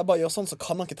hvis jeg bare gjør sånn, så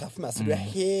kan han ikke treffe meg, så du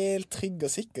helt trygg og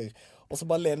sikker. Og så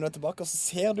bare lener du tilbake, og så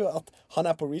ser du at han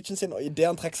på reachen sin, og i det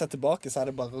han trekker seg tilbake, så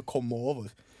det bare å komme over.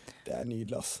 Det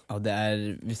nydelig, ass. Og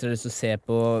hvis dere har lyst til å se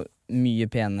på mye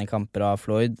pene kamper av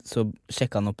Floyd, så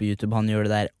sjekk han opp på YouTube. Han gjør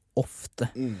det der ofte.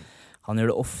 Han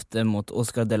gjør det ofte mot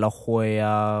Oscar de la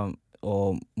Hoya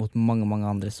og mot mange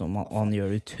andre og han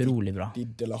gjør det utrolig bra. De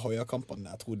De La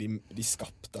Hoya-kampene, jeg tror de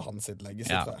skapte hans sitt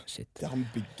legacy, tror jeg. Det han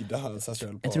bygde seg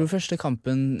selv på. Jeg tror første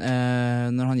kampen,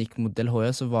 når han gikk mot De La Hoya,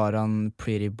 så var han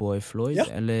Pretty Boy Floyd. Ja,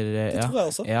 det tror jeg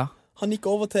også. Ja. Han gikk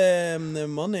over til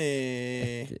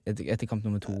Money etter kamp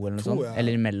nummer 2 eller noe sånt,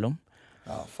 eller imellom.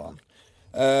 Ja, faen.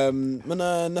 Men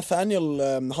Nathaniel,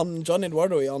 Johnny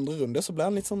Eduardo i andre runde, så ble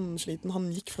han litt sånn sliten.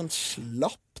 Han gikk for en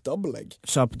slapp dobbellegg.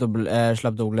 Slapp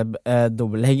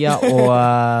dobbellegg, ja.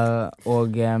 Og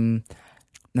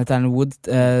Nathaniel Wood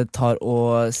tar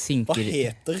og sinker. Hva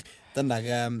heter den der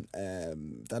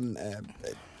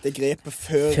det grepet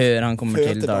før han kommer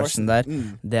til Darson der?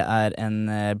 Det en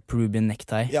Peruvian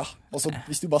necktie. Ja, og så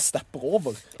hvis du bare stepper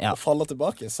over og faller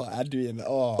tilbake, så du inne.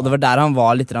 Og det var der han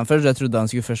var litt først. Jeg trodde han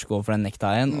skulle først gå for den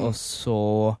necktien, og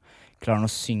så klarer han å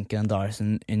synke den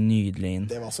Darson nydelig inn.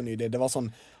 Det var så nydelig. Det var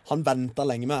sånn, han ventet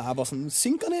lenge med. Jeg bare sånn,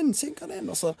 synk han inn.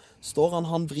 Og så står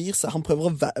han vrir seg. Han prøver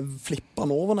å flippe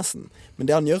han over nesten. Men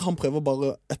det han gjør, han prøver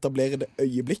bare å etablere det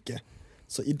øyeblikket.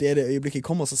 Så i det øyeblikket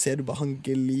kommer, så ser du bare han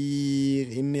glir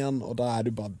inn igjen, og da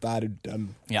du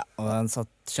døm. Ja, og han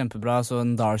satt kjempebra, så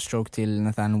en darstroke til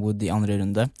Nathaniel Wood i andre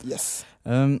runde. Yes.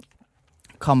 En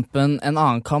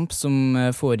annen kamp som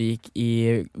foregikk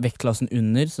i vektklassen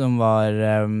under, som var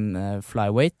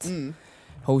flyweight.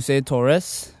 Jose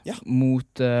Torres mot,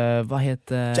 hva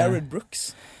heter... Jared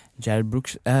Brooks.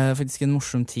 Faktisk en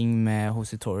morsom ting med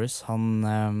Jose Torres.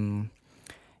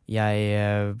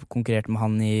 Jeg konkurrerte med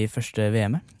han i første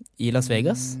VM i Las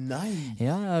Vegas. Nei.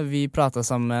 Ja, vi pratet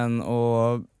sammen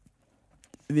og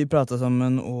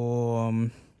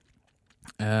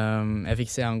jeg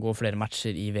fikk se han gå flere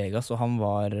matcher i Vegas, og han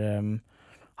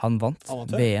vant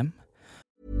VM.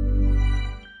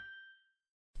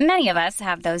 Many of us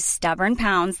have those stubborn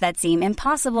pounds that seem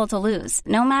impossible to lose,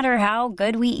 no matter how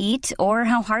good we eat or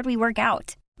how hard we work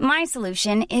out. My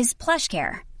solution is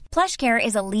PlushCare. PlushCare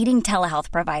is a leading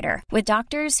telehealth provider with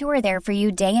doctors who are there for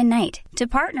you day and night to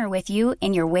partner with you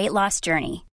in your weight loss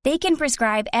journey. They can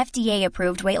prescribe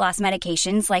FDA-approved weight loss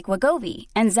medications like Wegovy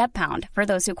and Zepbound for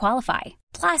those who qualify.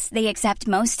 Plus, they accept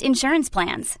most insurance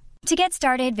plans. To get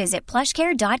started, visit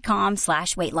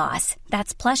plushcare.com/weightloss.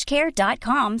 That's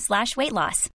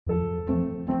plushcare.com/weightloss.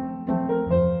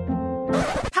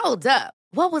 Hold up.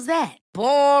 What was that?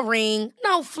 Boring.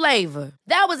 No flavor.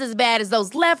 That was as bad as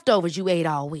those leftovers you ate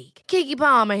all week. Keke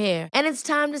Palmer here, and it's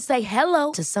time to say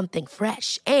hello to something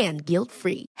fresh and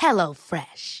guilt-free. Hello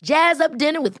Fresh. Jazz up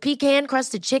dinner with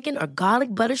pecan-crusted chicken or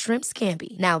garlic butter shrimp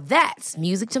scampi. Now that's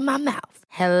music to my mouth.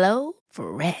 Hello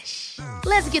Fresh.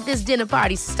 Let's get this dinner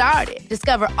party started.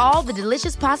 Discover all the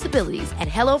delicious possibilities at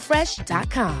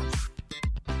hellofresh.com.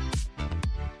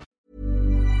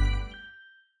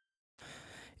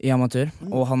 I amatør,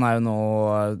 og han jo nå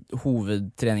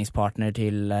hovedtreningspartner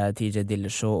til TJ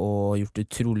Dillashaw og gjort det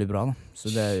utrolig bra da.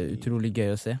 Så det utrolig gøy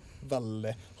å se.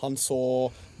 Veldig.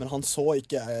 Men han så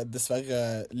ikke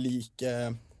dessverre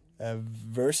like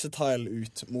versatile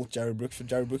ut mot Jared Brooks, for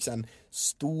Jared Brooks en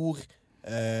stor,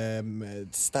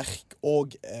 sterk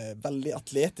og veldig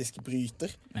atletisk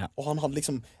bryter. Ja. Og han hadde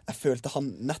liksom, jeg følte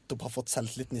han nettopp har fått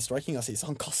selvtilliten i strikinga si, så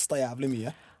han kastet jævlig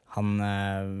mye. Han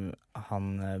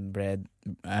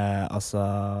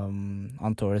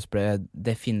Torres ble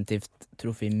definitivt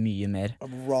truffet mye mer.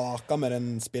 Raka med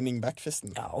den spinning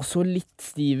backfisten. Ja, og så litt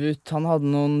stiv ut. Han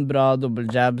hadde noen bra double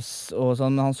jabs og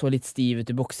sånn, men han så litt stiv ut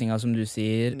i boksinga, som du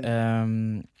sier.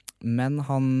 Men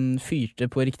han fyrte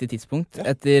på riktig tidspunkt.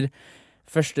 Ja. Etter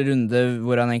første runde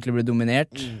hvor han egentlig ble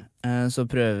dominert, så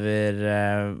prøver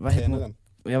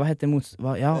hva heter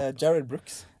Jared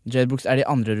Brooks. Jared Brooks er det i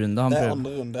andre runde. Det er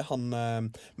andre runde.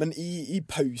 Men i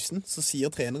pausen så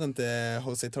sier treneren til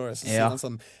Jose Torres, så sier han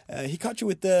sånn he caught you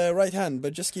with the right hand,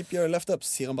 but just keep your left up. Så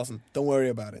sier han bare sånn, don't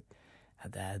worry about it. Ja,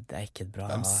 det er ikke et bra.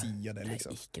 Hvem sier det,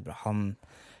 liksom? Det er ikke bra. Han,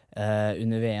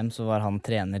 under VM så var han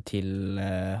trener til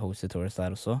Jose Torres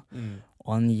der også. Og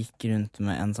han gikk rundt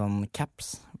med en sånn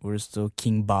caps hvor det stod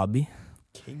King Bobby.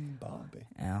 King Bobby?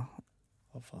 Ja.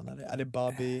 Hva faen er det? Er det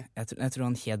Bobby? Jeg tror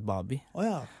han het Bobby.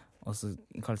 Ja. Og så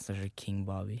kalles det seg King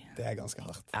Bobby. Det er ganske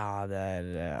hardt. Ja, det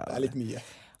er litt mye.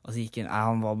 Og så gikk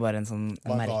han var bare en sånn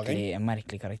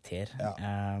merkelig karakter. Ja.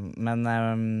 Men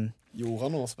gjorde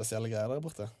han noen spesielle greier der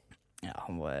borte? Ja,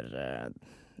 han var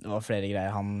det var flere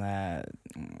greier. Han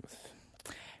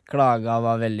klaga,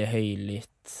 var veldig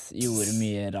høylytt, gjorde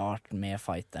mye rart med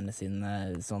fighterne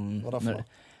sine. Sånn,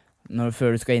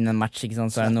 før du skal inn i en match, ikke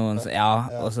sant, så er det noen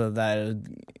og så det er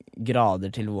grader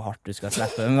til hvor hardt du skal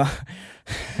slappe dem, da.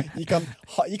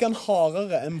 Gikk han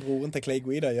hardere enn broren til Clay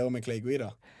Guida gjør med Clay Guida?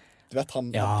 Du vet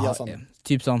han, de har sånn...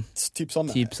 Typ sånn.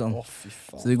 Fy faen.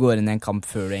 Så du går inn i en kamp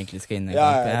før du egentlig skal inn i en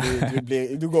kamp.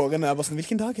 Du går inn og er bare sånn,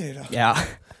 hvilken dag er det da? Ja.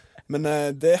 Men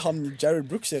det Jared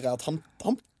Brooks gjør er at han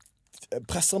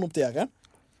presser han opp til gjerdet,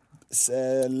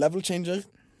 level changer,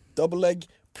 double leg,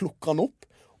 plukker han opp,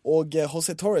 og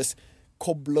Jose Torres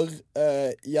kobler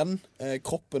igjen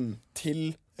kroppen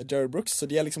til Jared Brooks, så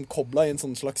de er liksom koblet i en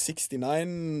sånn slags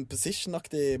 69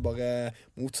 position-aktig, bare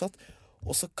motsatt,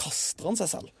 og så kaster han seg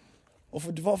selv. Og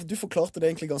du forklarte det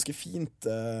egentlig ganske fint.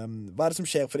 Hva er det som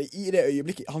skjer? For i det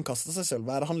øyeblikket han kaster seg selv,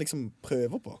 hva er det han liksom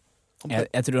prøver på?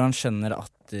 Jeg tror han skjønner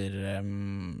at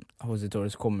Jose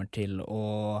Torres kommer til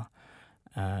å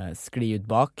skli ut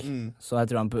bak, så jeg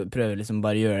tror han prøver liksom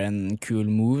bare å gjøre en cool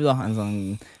move, da, en sånn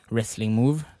wrestling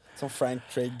move. Som Frank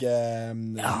Trigg,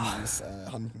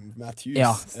 han Matthews.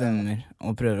 Ja, stemmer.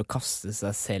 Og prøver å kaste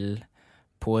seg selv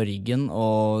på ryggen,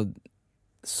 og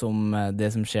det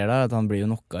som skjer der, at han blir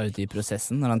jo knocka ut i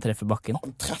prosessen når han treffer bakken.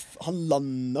 Han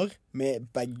lander med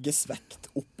begges vekt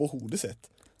oppå hodet sitt,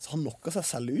 så han knocker seg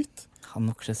selv ut.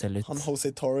 Han Jose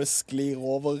Torres sklir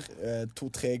over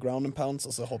 2-3 ground and pounds,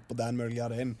 og så hopper Dan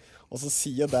Murgliada inn. Og så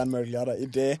sier Dan Murgliada, i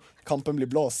det kampen blir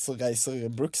blåst, så reiser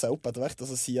Brooks seg opp etter hvert, og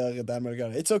så sier Dan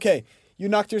Murgliada, it's okay, you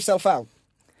knocked yourself out.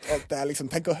 Og det er liksom,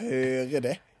 tenk å høre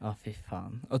det. Fy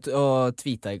faen. Og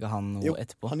tweetet ikke han noe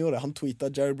etterpå? Han gjorde det. Han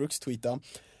tweetet, Jared Brooks tweetet,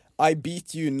 I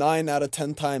beat you 9 out of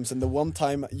 10 times, and the one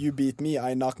time you beat me,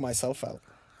 I knock myself out.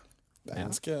 Det er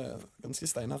ganske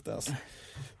steinhardt det, altså.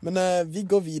 Men vi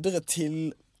går videre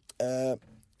til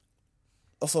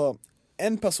altså,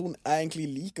 en person jeg egentlig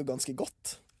liker ganske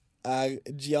godt er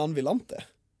Gian Villante.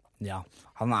 Ja,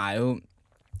 han er jo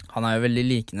veldig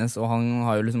likende, og han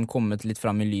har jo liksom kommet litt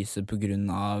fram i lyset på grunn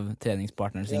av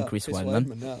treningspartneren sin, Chris Weidman.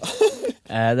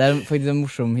 Det er faktisk en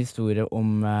morsom historie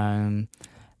om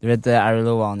du vet Ariel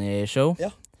Helwani-show? Ja,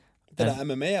 det er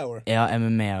MMA Hour. Ja,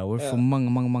 MMA Hour. For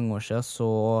mange år siden så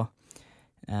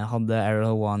hadde Ariel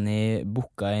Helwani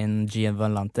booket inn Gian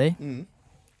Villante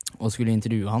og skulle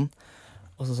intervjue han.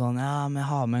 Og så sa han, men jeg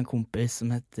har med en kompis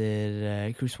som heter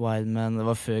Chris Weidman. Det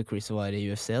var før Chris var i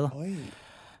UFC, da.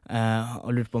 Og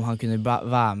lurte på om han kunne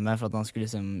være med for at han skulle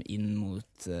liksom inn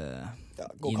mot der.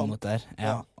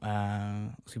 Og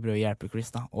skulle prøve å hjelpe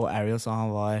Chris, da. Og Ariel sa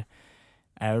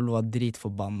Ariel var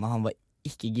dritforbannet. Han var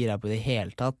ikke gira på det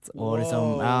hele tatt. Og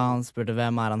liksom, han spurte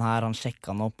hvem er han her. Han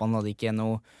sjekket han opp. Han hadde ikke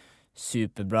noe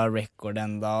superbra record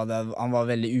enda. Han var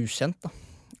veldig ukjent, da.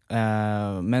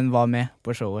 Men var med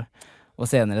på showet. Og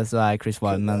senere så er Chris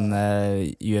Weidman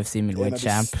UFC middleweight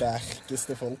champ. En av de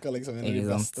sterkeste folka, liksom. En av de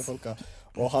beste folka.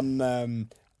 Og han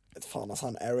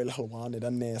Ariel Helwani,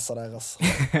 den nesa der, altså.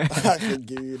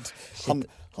 Herregud.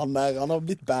 Han har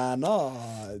blitt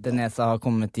bannet. Den nesa har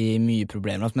kommet i mye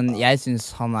problemer, men jeg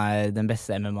synes han er den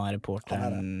beste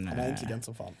MMA-reporteren. Han er intelligent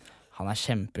som faen. Han er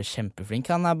kjempeflink.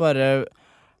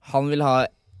 Han vil ha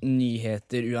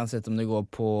nyheter uansett om det går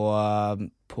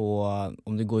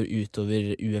om det går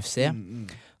utover UFC.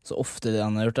 Så ofte det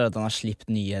han har gjort er at han har slippet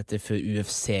nyheter før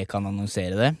UFC kan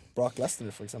annonsere det. Brock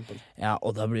Lesnar for eksempel. Ja,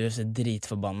 og da blir UFC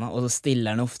dritforbannet. Og så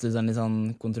stiller han ofte litt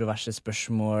sånn kontroverse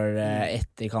spørsmål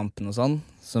etter kampen og sånn,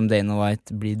 som Dana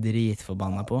White blir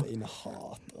dritforbannet på. Dana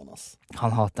hater han, ass.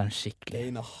 Han hater han skikkelig.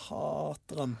 Dana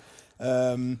hater han.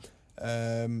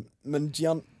 Men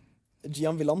Gian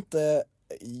Villante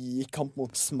gikk kamp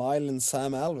mot Smiling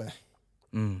Sam Alvey.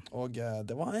 Og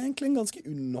det var egentlig en ganske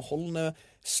underholdende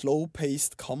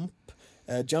slow-paced kamp.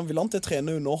 Gian Villante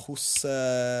trener jo nå hos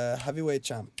heavyweight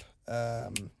champ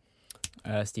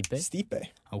Stipe?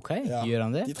 Ok, Ja, gjør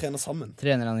han det? De trener sammen.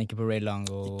 Trener han ikke på Ray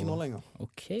Longo? Ikke nå lenger.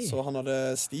 Ok. Så han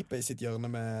hadde Stipe i sitt hjørne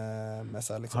med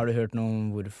seg, liksom. Har du hørt noe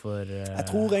om hvorfor Jeg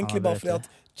tror egentlig bare fordi at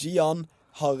Gian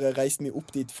har reist mye opp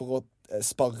dit for å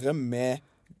sparre med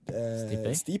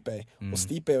Stipe. Og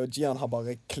Stipe og Gian har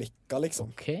bare klikket, liksom.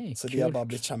 Okay, så de har bare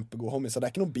blitt kjempegode homies. Så det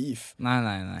er ikke noe beef.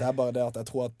 Nei. Det er bare det at jeg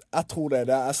tror det.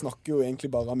 Jeg snakker jo egentlig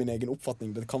bare av min egen oppfatning.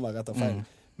 Det kan være etter feil.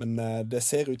 Men det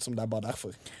ser ut som det er bare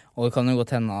derfor. Og det kan jo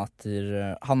godt hende at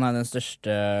han er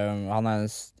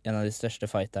en av de største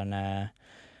fighterne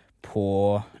på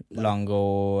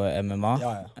Lango MMA.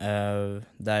 Ja.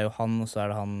 Det er jo han, og så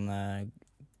er det han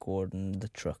Gordon the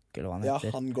Truck, eller hva han heter.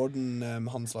 Ja, han Gordon,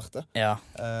 han svarte. Ja.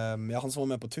 Han som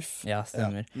var med på Tuff. Ja,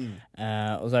 stemmer.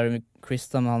 Og så er det Chris,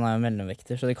 da, men han er jo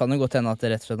mellomvekter, så det kan jo godt hende at det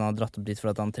rett og slett han har dratt opp dit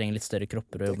for at han trenger litt større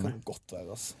kropper å jobbe med. Det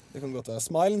kan godt være.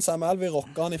 Smilen Sam Alvey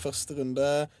rocka han i første runde,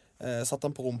 satt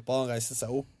han på rumpa, han reiste seg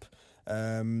opp.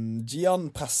 Gian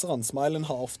presser han. Smilen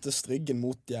har oftest ryggen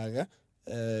mot gjerdet,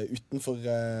 utenfor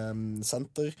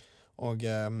senter,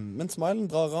 men Smilen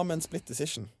drar av med en split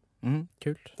decision.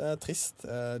 Kult. Det er trist.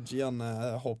 Gian,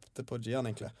 jeg håpte på Gian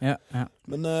egentlig. Ja.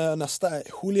 Men neste er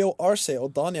Julio Arce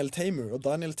og Daniel Tamer. Og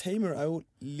Daniel Tamer er jo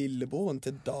lillebroren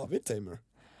til David Tamer.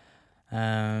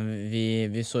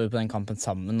 Vi så jo på den kampen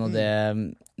sammen, og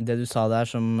det du sa der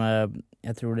som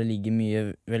jeg tror det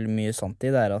ligger veldig mye sant i,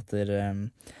 det er at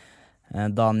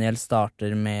Daniel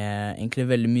starter med egentlig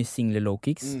veldig mye single low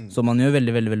kicks, som han gjør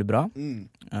veldig, veldig, veldig bra.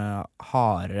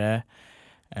 Harde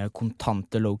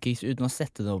kontante low kicks uten å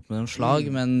sette det opp med noen slag,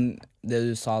 men det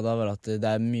du sa da var at det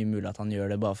er mye mulig at han gjør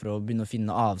det bare for å begynne å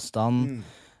finne avstand,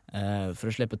 for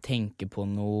å slippe å tenke på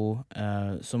noe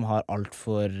som har alt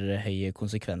for høye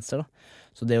konsekvenser da.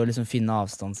 Så det å liksom finne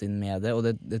avstand sin med det, og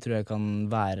det tror jeg kan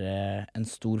være en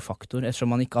stor faktor,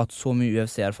 ettersom han ikke har hatt så mye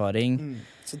UFC-erfaring.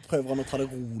 Så prøver han å ta det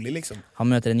rolig, liksom.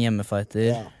 Han møter en hjemmefighter.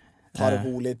 Ja, ta det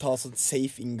rolig, ta sånn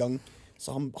safe inngang. Så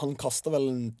han kaster vel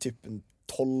en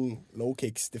 12 low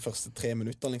kicks de første 3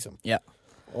 minutter, liksom. Ja.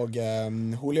 Og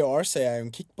Julio Arce er jo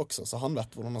en kickbokser, så han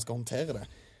vet hvordan han skal håndtere det.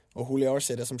 Og Julio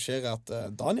Arce, det som skjer er at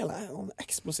Daniel er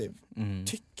eksplosiv.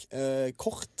 Tykk,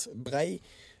 kort, brei,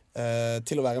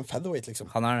 til å være en featherweight, liksom.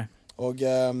 Han er det. Og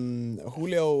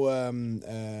Julio,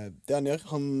 det han gjør,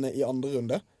 han i andre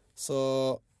runde,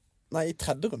 i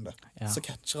tredje runde, så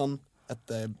catcher han et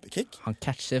kick. Han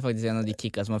catcher faktisk en av de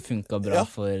kicka som har funket bra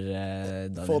for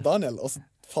Daniel. For Daniel, og så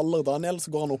faller Daniel,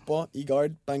 så går han oppå i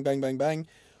guard, bang, bang, bang, bang,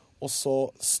 og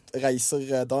så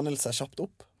reiser Daniel seg kjapt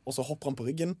opp, og så hopper han på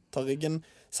ryggen, tar ryggen,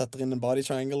 setter inn en body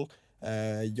triangle,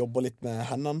 jobber litt med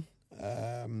hendene,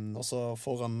 og så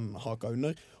får han haka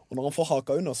under. Og når han får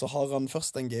haka under, så har han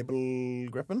først en gable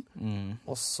grippen,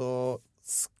 og så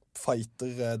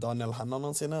fighter Daniel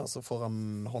hendene sine, og så får han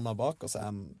hånda bak, og så er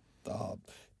han da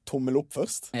tommel opp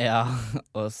først. Ja,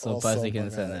 og så et par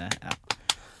sekunder senere, ja.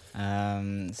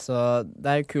 Så det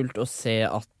er jo kult å se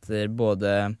at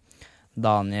både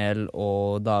Daniel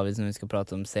og David, som vi skal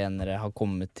prate om senere, har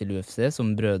kommet til UFC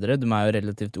som brødre. De er jo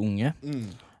relativt unge,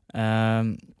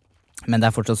 men det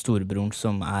er fortsatt storebroren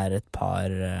som er et par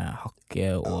hakk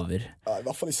over. Ja, i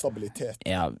hvert fall i stabilitet.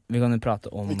 Ja, vi kan jo prate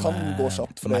om vi kan gå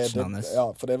kjapt, matchen hans.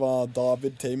 Ja, for det var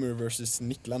David Tamer versus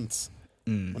Nick Lentz.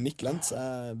 Og Nick Lentz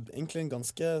er egentlig en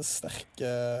ganske sterk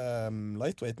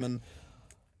lightweight, men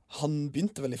han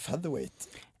begynte vel i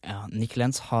featherweight. Ja, Nick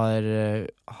Lentz har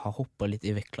hoppet litt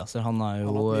i vektklasser. Han har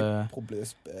jo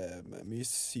mye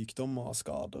sykdom og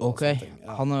skader. Ok, og sånne ting.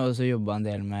 Ja. Han har jo også jobbet en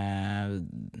del med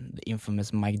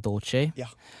infamous Mike Dolce. Ja.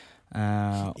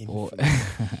 Og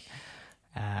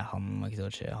Mike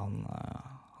Dolce, han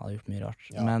har gjort mye rart.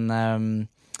 Ja. Men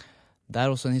det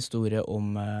er også en historie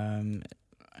om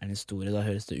en historie, da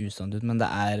høres det usant ut, men det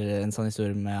er en sånn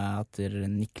historie med at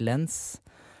Nick Lentz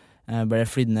ble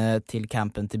flydd ned til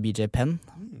campen til BJ Penn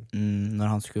når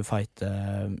han skulle fighte.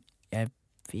 Jeg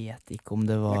vet ikke om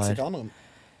det var Meksikaneren.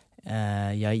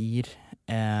 Jair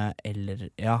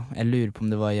eller ja, jeg lurer på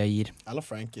om det var Jair eller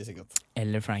Frankie sikkert.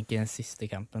 Eller Frankie i den siste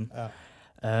campen. Ja.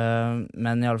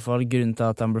 Men i alle fall grunnen til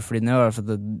at han ble flydd ned var for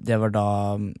at det var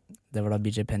da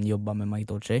BJ Penn jobbet med Mike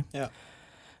Dolce. Ja.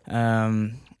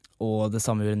 Og det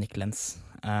samme gjorde Nick Lentz.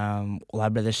 Og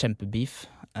der ble det kjempebeef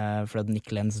for at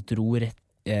Nick Lentz dro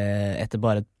etter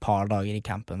bare et par dager i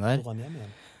campen der. Hvor var han hjem igjen?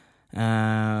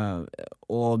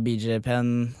 Og BJ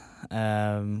Penn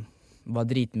var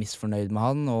dritmisfornøyd med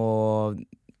han, og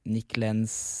Nick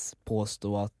Lentz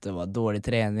påstod at det var dårlig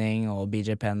trening, og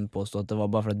BJ Penn påstod at det var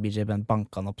bare for at BJ Penn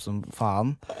banket han opp som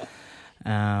faen.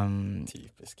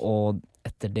 Typisk. Og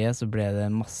etter det så ble det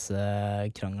masse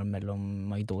krangel mellom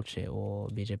Mike Dolce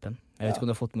og BJ Penn. Jeg vet ikke om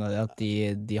du har fått med deg at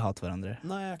de hater hverandre.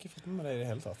 Nei, jeg har ikke fått med det i det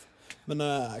hele tatt. Men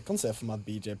jeg kan se for meg at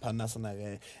BJ Penn sånn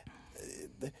der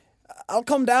I'll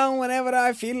come down whenever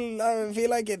I feel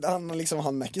like it. Han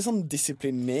ikke sånn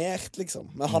disiplinert, liksom.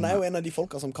 Men han jo en av de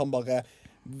folka som kan bare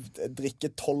drikke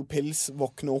 12 pils,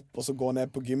 våkne opp, og så gå ned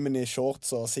på gymmen i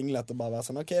shorts og singlet og bare være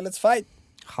sånn, OK, let's fight.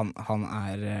 Han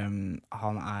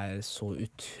så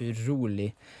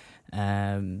utrolig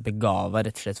begava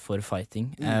rett og slett for fighting.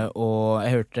 Og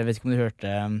jeg vet ikke om du hørte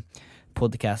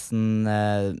podcasten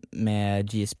med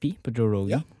GSP på Joe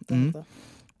Rogan. Ja,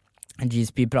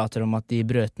 GSP prater om at de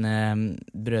brøt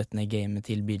ned gamet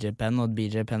til BJ Penn, og at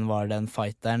BJ Penn var den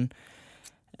fighteren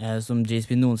som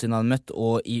GSP noensinne hadde møtt,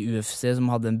 og i UFC som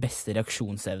hadde den beste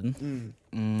reaksjonsevnen.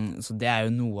 Så det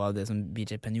jo noe av det som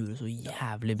BJ Penn gjorde så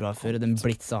jævlig bra før, den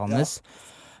blitsa hans.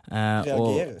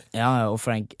 Og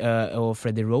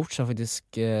Freddie Roach har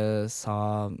faktisk sa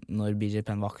når BJ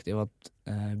Penn var aktiv at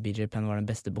BJ Penn var den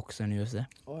beste bokseren i UFC.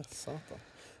 Satan.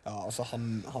 Ja, altså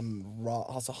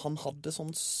han hadde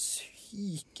sånn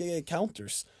syke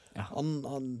counters. Ja. Han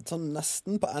sånn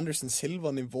nesten på Anderson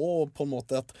Silva-nivå på en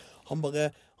måte, at han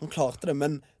klarte det,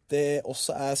 men det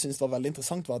også jeg synes var veldig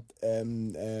interessant var at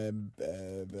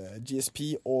GSP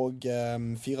og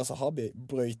Firas Zahabi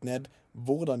brøyt ned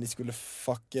hvordan de skulle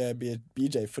fucke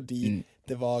BJ, fordi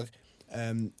det var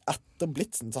etter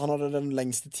blitzen, så han hadde den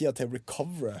lengste tida til å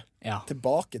recovere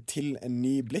tilbake til en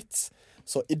ny blitz.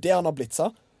 Så i det han har blitza,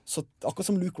 så akkurat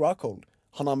som Luke Rockhold,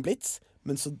 han har en blitz,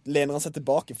 men så lener han seg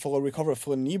tilbake for å recover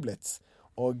for en ny blitz.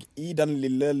 Og i den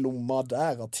lille lomma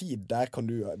der av tid, der kan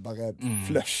du bare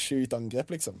flushe ut angrep,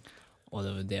 liksom. Og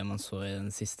det var det man så i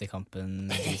den siste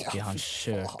kampen, han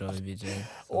kjørte over BJ.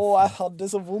 Jeg hadde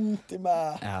så vondt i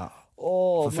meg. Ja.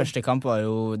 For første kamp var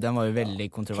jo veldig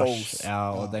kontrovers.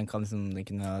 Og den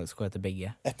kunne skåre til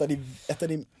begge. Et av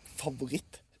de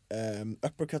favoritt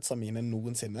uppercutsa mine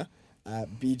noensinne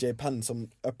BJ Penn som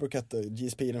uppercutter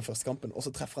GSP i den første kampen, og så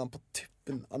treffer han på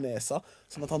tuppen av nesa,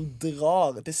 sånn at han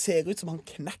drar, det ser ut som han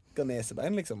knekker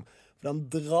nesebein, liksom, for han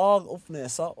drar opp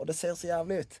nesa, og det ser så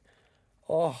jævlig ut.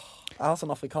 Jeg har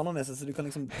sånn afrikanernese, så du kan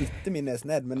liksom dytte min nese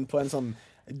ned, men på en sånn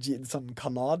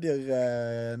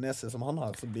kanadier-nese som han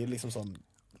har, så blir det liksom sånn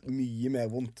mye mer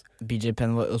vondt. BJ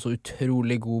Penn var også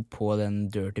utrolig god på den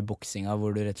dirty boxinga, hvor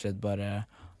du rett og slett bare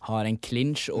har en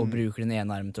clinch og bruker den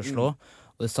ene armen til å slå.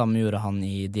 Og det samme gjorde han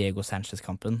i Diego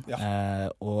Sanchez-kampen,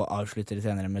 og avslutter det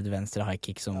senere med et venstre high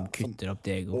kick som kutter opp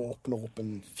Diego. Åpner opp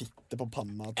en fitte på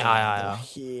panna. Det var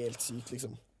helt sykt,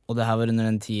 liksom. Og det her var under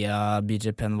den tida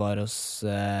BJ Penn var hos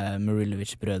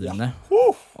Marilovic-brødrene,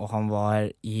 og han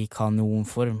var i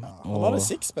kanonform. Han hadde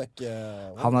sixpack.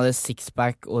 Han hadde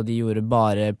sixpack, og de gjorde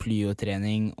bare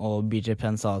plyotrening, og BJ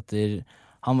Penn sa at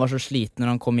han var så sliten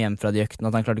når han kom hjem fra de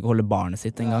øktene at han klarte ikke å holde barnet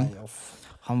sitt en gang.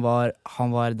 Han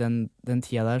var den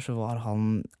tida der, så var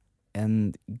han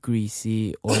en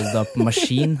greasy, oiled up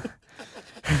maskin.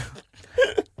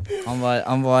 Han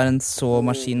var en så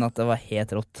maskin at det var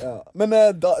helt rått. Men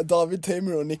David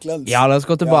Tamer og Nick Lentz. Ja, la oss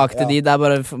gå tilbake til de. Det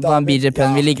bare BJ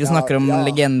Penn. Vi liker å snakke om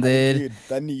legender.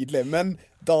 Det nydelig. Men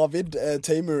David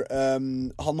Tamer,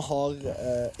 han har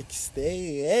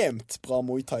ekstremt bra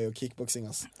Muay Thai og kickboxing.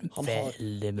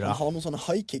 Veldig bra. Han har noen sånne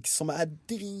high kicks som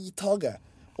dritharde.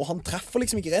 Og han treffer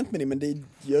liksom ikke rent med dem, men det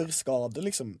gjør skade,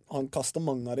 liksom. Han kaster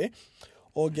mange av dem.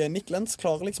 Og Nick Lentz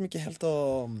klarer liksom ikke helt å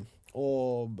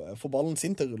få ballen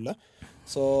sin til å rulle.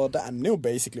 Så det ender jo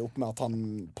basically opp med at han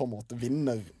på en måte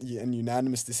vinner en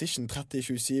unanimous decision.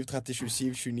 30-27,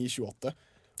 30-27, 29-28.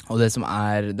 Og det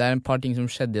en par ting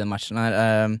som skjedde i den matchen her.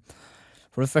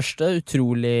 For det første,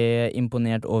 utrolig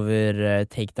imponert over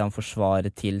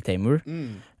takedown-forsvaret til Tamer.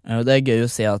 Og det gøy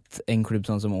å se at en klubb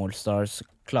sånn som All Stars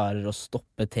klarer å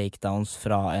stoppe takedowns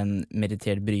fra en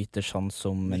meritert bryter sånn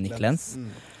som Nick Lentz.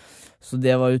 Så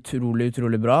det var utrolig,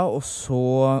 utrolig bra. Og så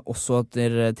også at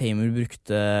Tamer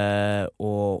brukte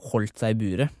og holdt seg i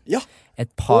buret. Ja,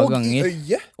 et par ganger.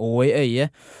 Og i øyet.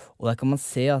 Og der kan man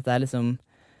se at det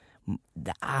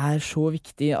så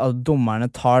viktig at dommerne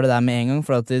tar det der med en gang,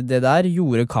 for at det der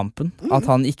gjorde kampen, at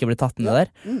han ikke ble tatt ned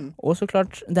der. Og så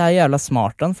klart, det jævla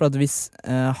smart han, for at hvis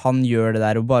han gjør det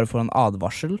der og bare får en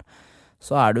advarsel,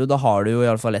 så da har du jo i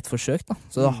alle fall ett forsøk, da.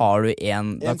 Så da har du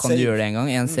da kan du gjøre det en gang,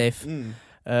 en safe.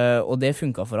 Og det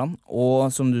funket for han.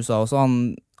 Og som du sa også,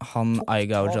 han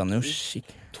Aiga og Johnny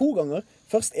 2 ganger.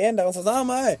 Først en der han sa,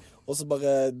 meg! Og så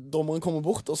bare, dommeren kommer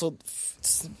bort, og så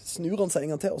snur han seg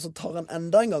en gang til, og så tar han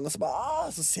enda en gang, og så bare,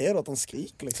 så ser du at han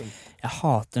skriker, liksom. Jeg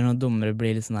hater når dommere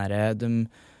blir litt sånn her,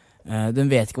 De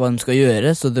vet ikke hva de skal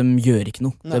gjøre, så de gjør ikke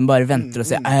noe. De bare venter og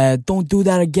sier don't do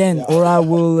that again, or I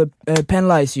will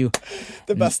penalize you.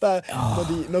 Det beste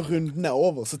når runden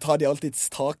over, så tar de alltid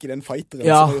tak i den fighteren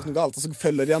som har gjort noe galt, og så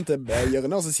følger de han til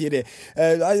hjørnet, og så sier de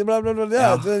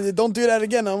don't do that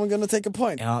again, I'm gonna take a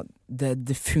point. Ja,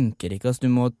 det funker ikke, altså.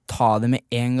 Du må ta det med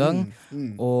en gang,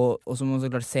 og så må du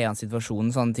så klart se an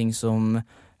situasjonen, sånne ting som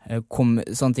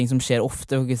skjer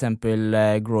ofte, for eksempel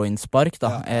groin-spark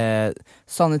da.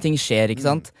 Sånne ting skjer, ikke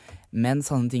sant? Men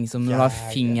sånne ting som når du har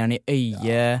fingeren i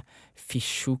øyet,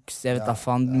 fishhooks, jeg vet da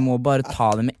faen, du må bare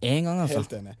ta det med en gang, altså.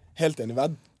 Helt enig, vær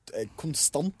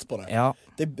konstant på det.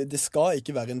 Det skal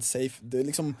ikke være en safe, det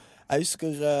liksom, jeg husker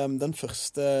den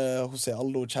første Jose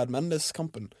Aldo Chad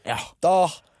Mendes-kampen.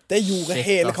 Det gjorde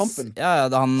hele kampen.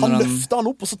 Han løftet han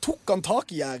opp, og så tok han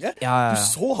tak i gjerdet. Du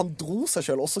så han dro seg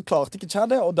selv, og så klarte ikke Chad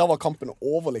det, og da var kampen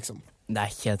over, liksom. Det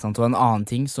helt sant, og en annen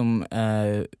ting som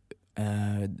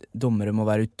dommere må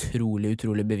være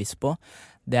utrolig bevisst på,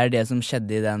 det det som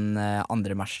skjedde i den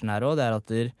andre matchen her også, det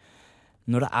at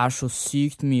når det så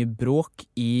sykt mye bråk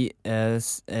i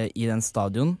den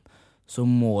stadion, så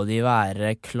må de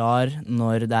være klar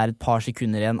når det et par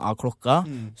sekunder igjen av klokka,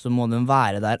 så må de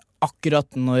være der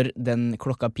akkurat når den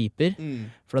klokka piper,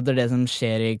 for det det som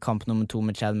skjer i kamp nummer 2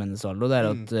 med Chad Mendes og Aldo, det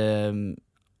at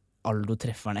Aldo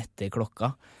treffer han etter klokka,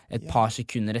 et par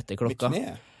sekunder etter klokka. Med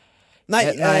kne?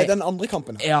 Nei, den andre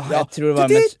kampen. Ja, jeg tror det var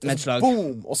med et slag.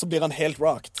 Boom, og så blir han helt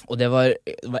rocked. Og det var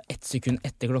 1 sekund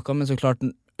etter klokka, men så klart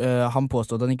han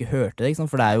påstod at han ikke hørte det, ikke sant?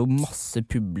 For det jo masse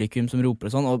publikum som roper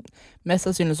og sånn, og mest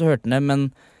sannsynlig så hørte han det, men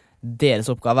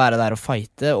deres oppgave der å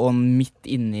fighte, og midt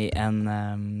inni en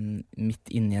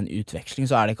utveksling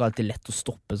så det ikke alltid lett å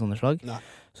stoppe sånne slag. Nei.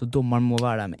 Så dommeren må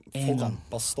være der med en gang.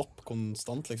 Bare stopp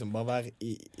konstant, liksom. Bare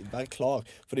vær klar.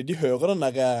 Fordi de hører den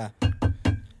der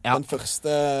den første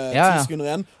 10 sekunder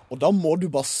igjen, og da må du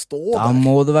bare stå der. Da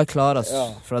må du være klar,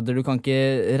 altså. For at du kan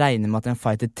ikke regne med at en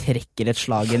fighter trekker et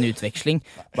slag i en utveksling.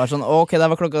 Bare sånn, ok, der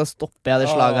var klokka, stopper jeg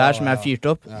det slaget her som jeg har fyrt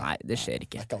opp. Nei, det skjer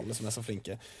ikke. Det ikke alle som så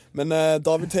flinke. Men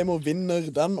David Teymur vinner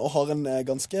den, og har en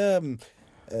ganske...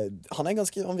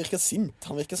 han virker sint.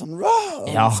 Han virker sånn,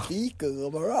 han skriker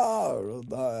og bare,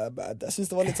 jeg synes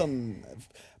det var litt sånn...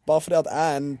 Bare fordi at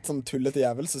jeg en sånn tullete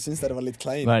jævel, så synes jeg det var litt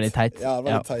kleint. Var det litt teit? Ja, det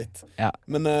var litt teit. Ja.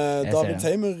 Men David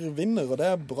Teymur vinner, og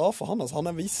det bra for han. Altså. Han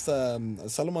vist,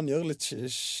 selv om han gjør litt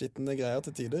skittende greier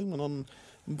til tider, men han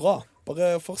bra.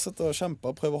 Bare fortsett å kjempe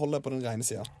og prøve å holde på den rene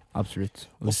siden. Absolutt.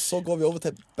 Og så går vi over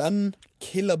til Ben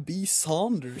Killer B.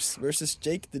 Saunders versus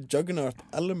Jake the Juggernaut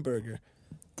Ellenberger.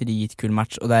 Dritkul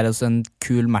match, og det også en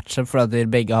kul match for at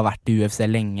begge har vært i UFC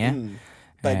lenge.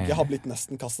 Begge har blitt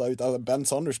nesten kastet ut. Ben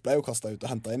Saunders ble jo kastet ut og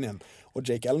hentet inn igjen. Og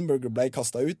Jake Ellenberger ble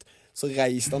kastet ut. Så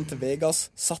reiste han til Vegas,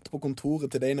 satt på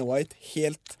kontoret til Dana White,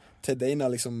 helt til Dana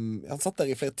liksom... Han satt der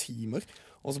i flere timer.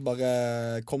 Og så bare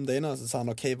kom Dana, og så sa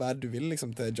han, ok, hva du vil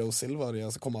liksom til Joe Silva?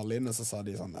 Og så kom alle inn, og så sa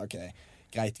de sånn, ok,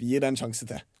 greit, vi gir det en sjanse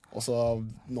til. Og så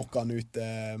knockade han ut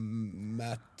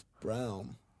Matt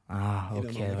Brown.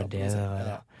 Ok, det var det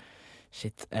var.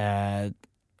 Shit,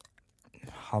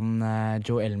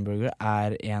 Joe Ellenberger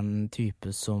en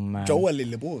type som... Joe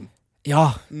lillebroren.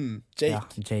 Ja! Jake. Ja,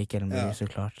 Jake Ellenberger, så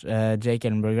klart. Jake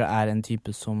Ellenberger en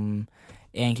type som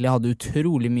egentlig hadde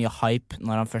utrolig mye hype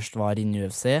når han først var inne i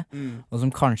UFC, og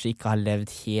som kanskje ikke har levd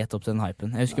helt opp til den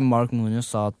hypen. Jeg husker Mark Munoz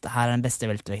sa at her den beste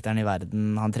veltevekteren i verden.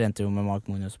 Han trente jo med Mark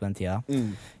Munoz på den tida.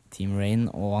 Team Reign,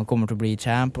 og han kommer til å bli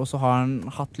champ, og så har han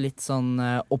hatt litt sånn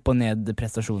opp- og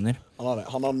ned-prestasjoner.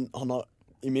 Han har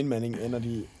i min mening en av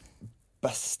de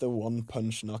beste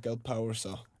one-punch knockout powers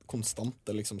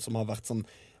konstante, liksom, som har vært sånn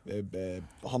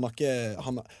han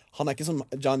ikke sånn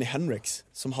Johnny Hendricks,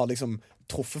 som har liksom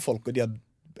truffet folk, og de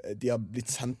har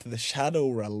blitt sendt til The Shadow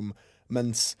Realm,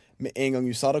 mens med en gang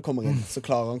USA da kommer inn, så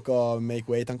klarer han ikke å make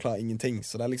weight, han klarer ingenting.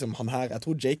 Så det liksom han her, jeg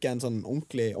tror Jake en sånn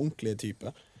ordentlig type.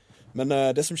 Men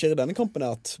det som skjer i denne kampen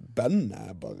at Ben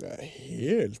bare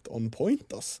helt on point,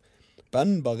 ass.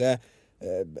 Ben bare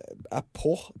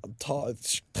på,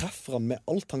 treffer han med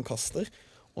alt han kaster,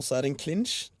 og så det en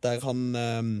clinch der han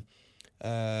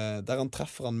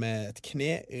treffer han med et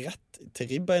kne rett til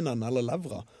ribbeina eller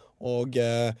levra, og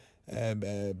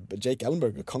Jake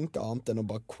Ellenberger kan ikke annet enn å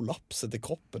bare kollapse til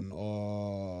kroppen,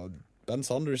 og Ben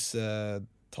Saunders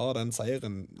tar den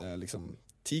seieren, liksom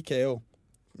TKO,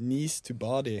 knees to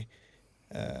body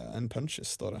and punches,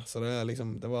 står det. Så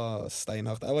det var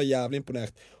steinhardt. Jeg var jævlig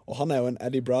imponert. Og han jo en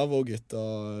Eddie Bravo-gutt,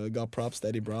 og ga props til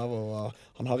Eddie Bravo, og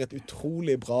han har et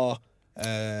utrolig bra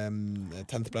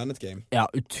 10th Planet game.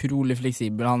 Ja, utrolig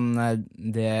fleksibel.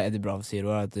 Det Eddie Bravo sier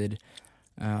var at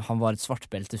Han var et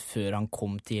svartbelte før han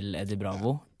kom til Eddie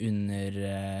Bravo, under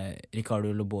Ricardo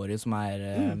Loborio, som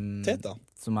Teta.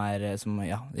 Som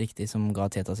riktig, som ga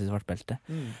Teta sitt svartbelte.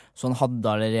 Så han hadde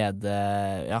allerede,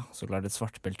 så klart et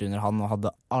svartbelte under han, og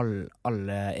hadde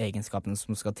alle egenskapene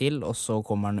som skal til, og så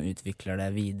kommer han og utvikler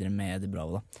det videre med Eddie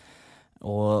Bravo, da.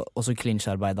 Og også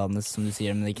clinch-arbeidet hans, som du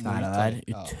sier, med de knærne der,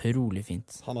 utrolig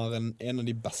fint. Han har en av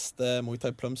de beste Muay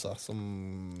Thai plumser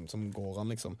som går an,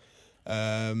 liksom.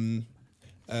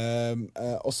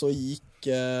 Og så gikk,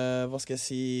 hva skal jeg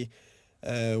si,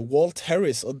 Walt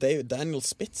Harris og Daniel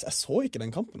Spitz. Jeg så ikke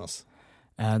den kampen, altså.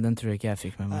 Den tror jeg ikke jeg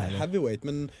fikk med meg heller. Heavyweight,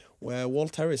 men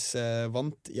Walt Harris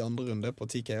vant i andre runde på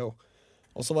TKO.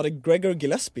 Og så var det Gregor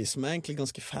Gillespie, som jeg egentlig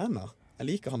ganske fan av. Jeg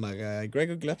liker han der.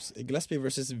 Gregor Gillespie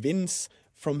versus Vince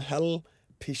from Hell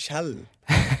Pichel.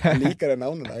 Jeg liker det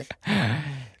navnet der.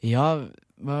 Ja,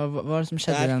 hva var det som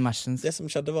skjedde i den matchen? Det som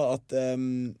skjedde var at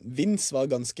Vince var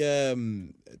ganske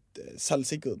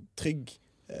selvsikker, trygg.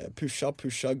 Pusha.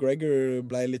 Gregor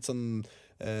ble litt sånn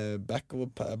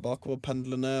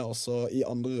bakover-pendlende, og så i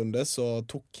andre runde så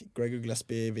tok Gregor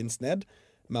Gillespie Vince ned,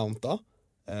 mounta,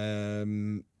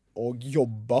 og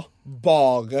jobba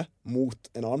bare mot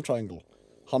en arm triangle.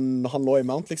 Han lå i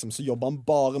mount, liksom, så jobba han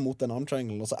bare mot en arm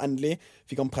triangle, og så endelig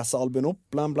fikk han presse albuen opp,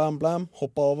 blam,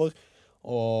 hoppa over,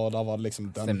 og da var det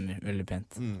liksom den. Stemmer, veldig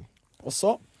pent. Og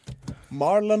så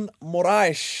Marlon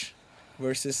Moraes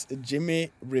versus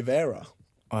Jimmy Rivera.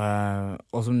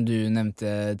 Og som du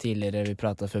nevnte tidligere, vi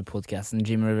pratet før podcasten,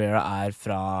 Jimmy Rivera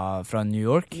fra New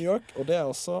York. Og det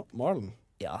også Marlon.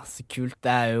 Ja, så kult.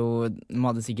 Det jo, de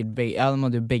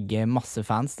hadde jo begge masse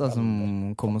fans da,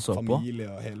 som kom og så på.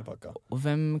 Familie og hele pakka. Og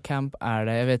hvem camp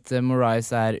det? Jeg vet Moraes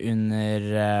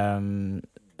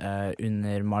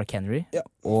under Mark Henry. Ja.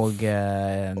 Og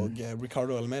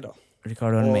Ricardo Almeida.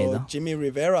 Og Jimmy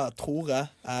Rivera tror jeg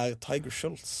Tiger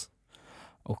Schultz.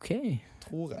 Ok.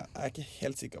 Tror jeg ikke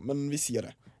helt sikker, men vi sier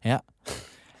det. Ja.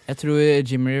 Jeg tror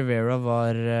Jimmy Rivera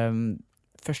var...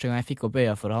 Første gang jeg fikk opp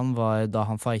øya for han var da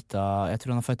han fighta, jeg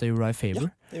tror han fighta Uriah Faber. Ja,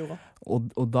 det gjorde han.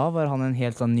 Og da var han en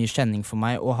helt sånn ny kjenning for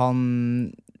meg, og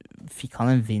fikk han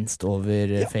en vinst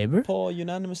over Faber? Ja, på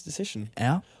unanimous decision.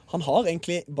 Ja. Han har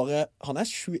egentlig han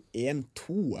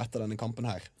 21-2 etter denne kampen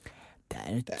her. Det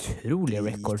en utrolig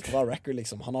rekord. Bra record,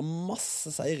 liksom. Han har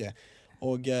masse seire.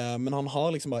 Men han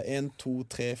har liksom bare 1, 2,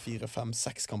 3, 4, 5,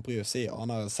 6 kamper i UFC, og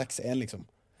han har 6-1, liksom.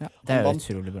 Ja, det jo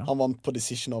utrolig bra. Han vant på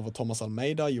decision over Thomas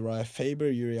Almeida, Uriah Faber,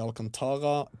 Yuri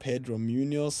Alcantara, Pedro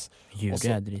Munoz. Yuri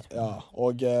dritbra. Ja,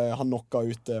 og han knocka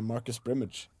ut Marcus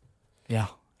Brimage. Ja,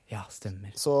 stemmer.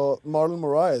 Så Marlon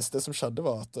Moraes, det som skjedde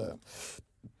var at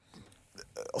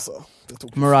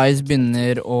Moraes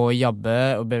begynner å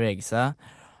jabbe og bevege seg,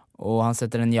 og han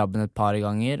setter den jabben et par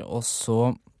ganger, og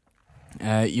så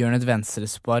gjør han et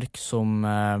venstrespark som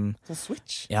Sånn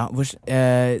switch? Ja,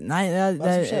 nei,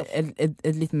 det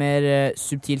et litt mer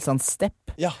subtilt sånn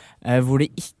step, hvor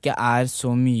det ikke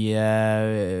så mye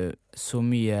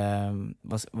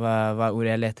hva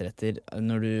ordet jeg leter etter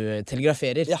når du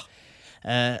telegraferer. Ja.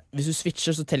 Hvis du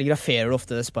switcher, så telegraferer du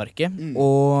ofte det sparket.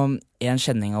 Og en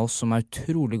kjenning av oss som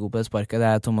utrolig god på det sparket,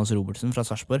 det Thomas Robertson fra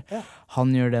Sarpsborg. Han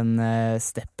gjør den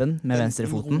steppen med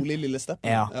venstrefoten. Den rolig lille steppen.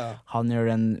 Ja, han gjør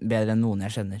den bedre enn noen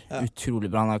jeg kjenner. Utrolig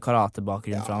bra. Han har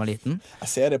karatebakgrunn fra han var liten. Jeg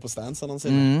ser det på stansene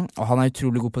sine. Og han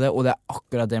utrolig god på det, og det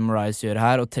akkurat det Moraes gjør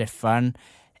her, og treffer han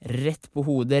rett på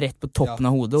hodet, rett på toppen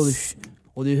av hodet,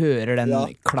 og du hører den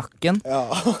klakken. Ja.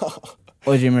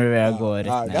 Og Jimmy Rivera går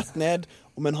rett ned.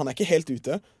 Men han ikke helt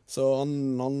ute, så han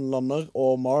lander,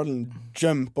 og Marlon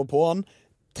jumper på han.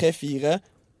 3-4,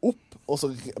 opp, og så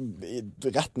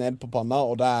rett ned på panna,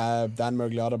 og det Dan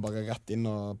Murgliade bare rett inn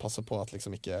og passer på at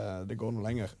liksom ikke det går noe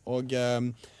lenger. Og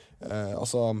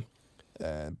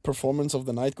performance of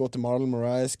the night går til Marlon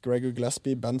Moraes, Gregor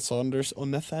Gillespie, Ben Saunders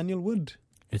og Nathaniel Wood.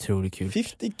 Utrolig kult.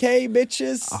 50K,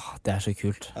 bitches! Det så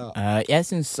kult. Jeg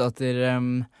synes at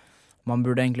man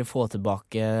burde egentlig få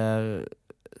tilbake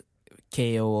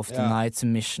KO of the night,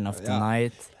 submission of the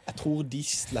night. Jeg tror de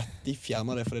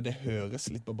fjerner det, fordi det høres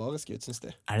litt barbarisk ut, synes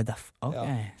de. Det derfor? Ok.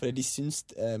 Ja, fordi de synes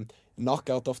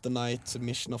knockout of the night,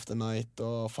 submission of the night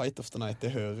og fight of the night,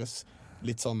 det høres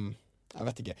litt sånn, jeg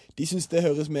vet ikke. De synes det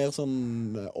høres mer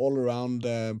sånn all around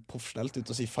professionelt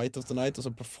ut å si fight of the night og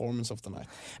så performance of the night.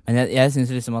 Men jeg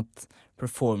synes liksom at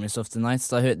performance of the night,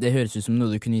 det høres ut som noe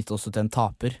du kunne gitt også til en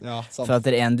taper. Ja, sant. For at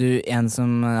det en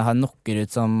som har knocker ut,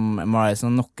 som Moraes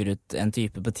knocker ut en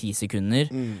type på 10 sekunder,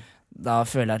 da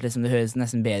føler jeg at liksom det høres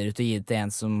nesten bedre ut å gi det til en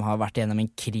som har vært gjennom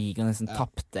en krig og nesten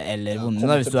tappte eller vunnet.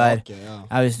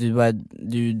 Hvis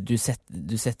du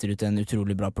setter ut en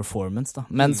utrolig bra performance da.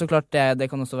 Men så klart,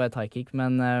 det kan også være et high kick,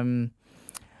 men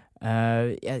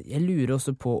Jeg lurer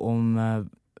også på om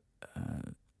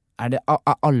er det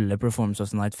alle Performance of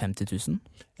the Night 50 000?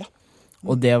 Ja.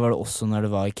 Og det var det også når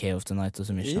det var K of the Night og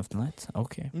Submission of the Night?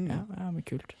 Ok, ja, men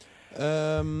kult.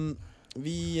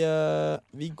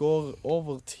 Vi går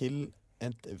over til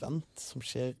et event som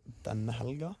skjer denne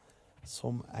helga,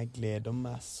 som jeg gleder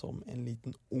meg som en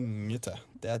liten unge til.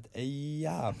 Det et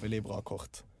jævlig bra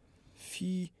kort.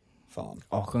 Fy faen.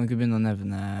 Kan du ikke begynne å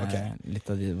nevne litt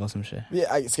av hva som skjer?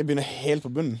 Jeg skal begynne helt på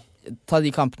bunnen. Ta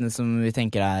de kampene som vi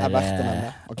tenker er verdt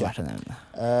å nevne.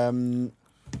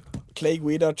 Clay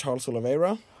Guida, Charles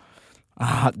Oliveira.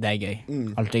 Det er gøy.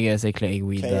 Alltid gøy å se Clay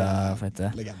Guida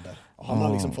fighte. Legende. Han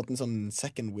har liksom fått en sånn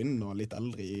second win og litt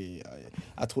eldre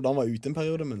jeg trodde han var ute en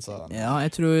periode, men så Ja,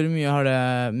 jeg tror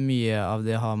mye av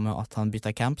det har med at han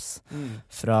bytta camps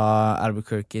fra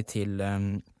Albuquerque til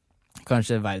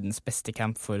kanskje verdens beste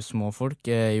camp for små folk,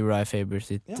 Uriah Faber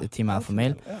sitt Team Alpha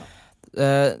Male.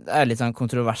 Det litt sånn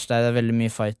kontrovers der. Det veldig mye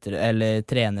fightere eller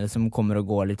trenere som kommer og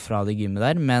går litt fra det gymmet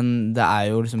der, men det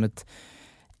jo liksom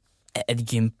et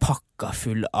gym pakka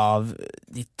full av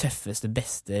de tøffeste,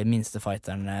 beste, minste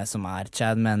fighterne som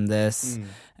Chad Mendes,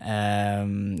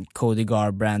 Cody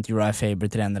Garbrandt, Uriah Faber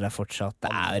trener der fortsatt.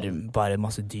 Det bare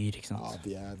masse dyr, ikke sant?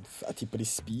 Ja, jeg tipper de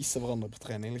spiser hverandre på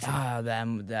trening, liksom. Ja,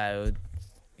 det jo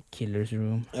Killers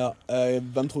Room. Ja,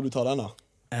 hvem tror du tar den da?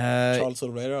 Charles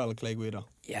Oliveira eller Clay Guida?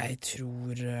 Jeg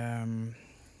tror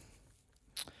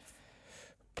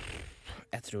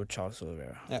Charles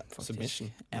Oliveira. Ja,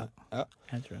 submission. Ja,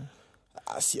 jeg tror det.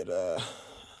 Jeg sier det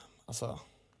Altså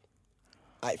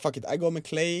Nei, fuck it, jeg går med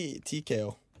Clay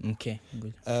TKO. Ok,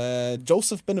 good.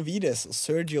 Joseph Benavides og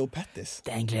Sergio Pettis.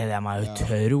 Den gleder jeg meg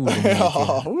utrolig mye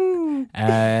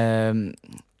til.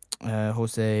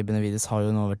 Jose Benavides har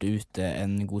jo nå vært ute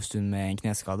en god stund med en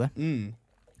kneskade.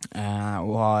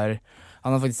 Og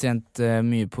han har faktisk trent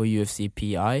mye på UFC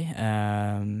PI.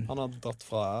 Han har dratt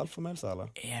fra Alpha Male,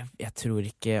 eller? Jeg tror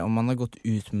ikke om han har gått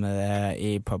ut med det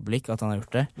i public at han har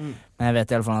gjort det. Men jeg vet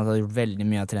i alle fall at han har gjort veldig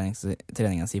mye av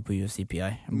treningen sin på UFC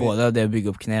PI. Både det å bygge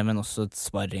opp kne, men også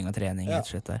sparring og trening. Rett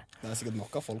og slett der. Det sikkert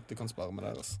nok av folk du kan spare med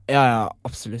der. Altså. Ja,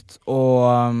 absolutt. Og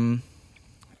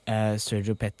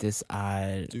Sergio Pettis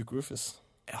Duke Rufus.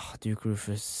 Ja, Duke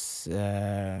Rufus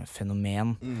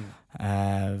fenomen.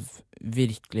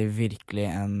 Virkelig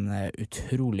en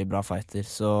utrolig bra fighter.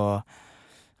 Så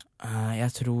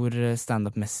jeg tror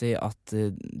stand-up-messig at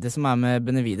det som med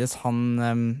Benavides, han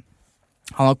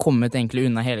har kommet egentlig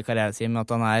unna hele karrieren sin med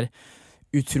at han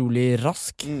utrolig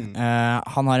rask.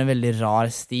 Han har en veldig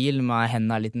rar stil med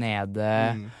hendene litt nede.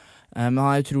 Men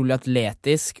han utrolig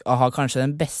atletisk og har kanskje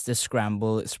den beste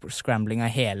scrambling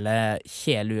av hele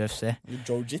UFC.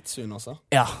 Jiu-jitsu også.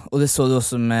 Ja, og det så du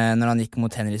også når han gikk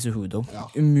mot Henry Cejudo.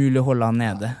 Umulig å holde han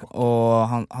nede. Og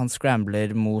han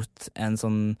scrambler mot en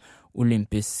sånn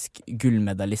olympisk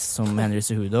gullmedalist som Henry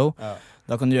Cejudo.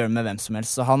 Da kan du gjøre det med hvem som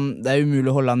helst. Så det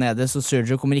umulig å holde han nede, så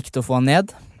Sergio kommer ikke til å få han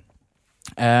ned.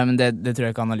 Men det tror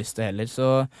jeg ikke han har lyst til heller,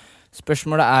 så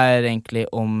spørsmålet egentlig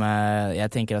om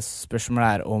jeg tenker at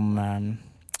spørsmålet om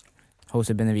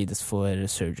Jose Benavides får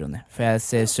Sergio ned. For jeg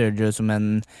ser Sergio som en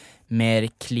mer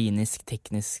klinisk,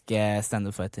 teknisk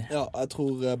stand-up-fighter. Ja, jeg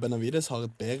tror Benavides har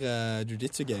et bedre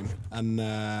jiu-jitsu-game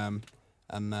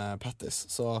enn Pettis.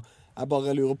 Så jeg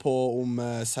bare lurer på om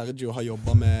Sergio har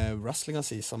jobbet med wrestlinga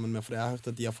si sammen med, for jeg har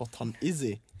hørt at de har fått han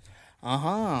Izzy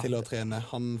til å trene,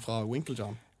 han fra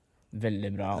Winklejohn. Veldig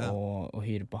bra å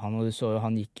hyre på han. Og du så jo,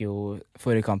 han gikk jo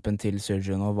forrige kampen til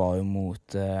Sergio nå var jo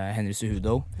mot Henry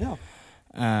Cejudo.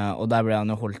 Og der ble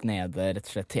han jo holdt nede rett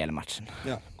og slett hele matchen.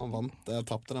 Ja, han vant. Jeg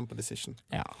tappte den på decision.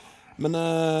 Ja. Men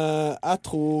jeg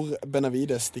tror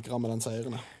Benavides stikker av med den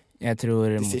seieren. Jeg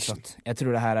tror motsatt. Jeg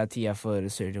tror det her tida for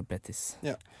Sergio Pettis.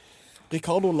 Ja.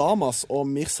 Ricardo Lamas og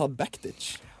Mirsad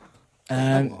Bektic.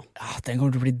 Den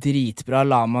kommer til å bli dritbra.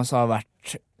 Lamas har vært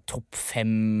topp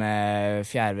 5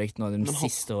 fjærvekt nå de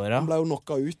siste åra. Han ble jo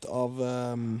knocka ut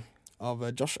av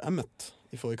Josh Emmett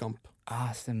i forrige kamp.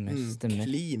 Stemmer.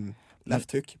 Clean,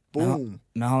 left hook, boom.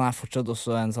 Men han fortsatt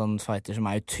også en sånn fighter som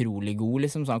utrolig god,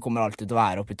 liksom, så han kommer alltid til å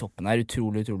være oppe i toppen her.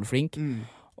 Utrolig flink.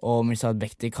 Og Mirsad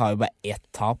Bektic har jo bare 1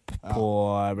 tap på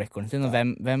recorden sin. Og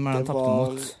hvem har han tapt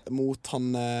mot? Det var mot han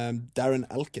Darren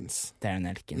Elkins.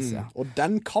 Ja. Og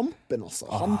den kampen også.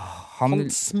 Han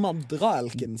smadra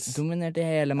Elkins. Dominerte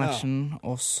hele matchen,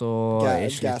 og så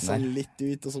gassa han litt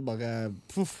ut, og så bare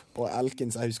puff. Og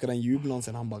Elkins, jeg husker den jubelen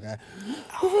sin, han bare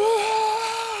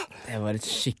Det var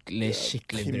et skikkelig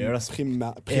brøl, altså.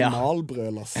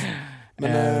 Primalbrøl, altså.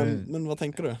 Men hva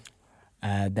tenker du?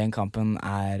 Den kampen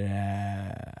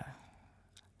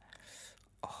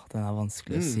Den er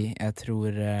vanskelig å si. Jeg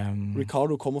tror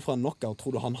Ricardo kommer fra en knockout.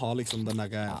 Tror du han har liksom den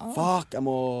derre fuck, jeg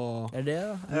må Det det,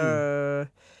 da.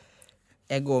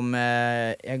 Jeg går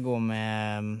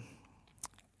med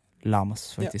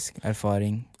Lamas, faktisk.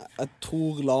 Erfaring. Jeg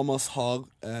tror Lamas har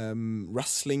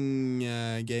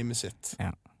wrestling-gamet sitt.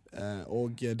 Ja.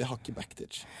 Og det har ikke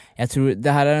Backtich. Jeg tror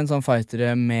det her er en sånn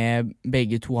fightere med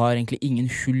begge to har egentlig ingen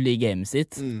hull i gamet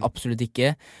sitt. Absolutt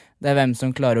ikke. Det er hvem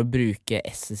som klarer å bruke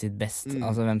S-et sitt best.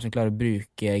 Altså hvem som klarer å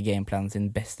bruke gameplanen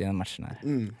sin best i den matchen her.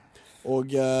 Og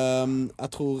jeg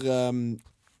tror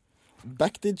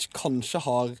Backtich kanskje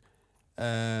har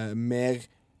mer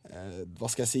hva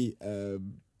skal jeg si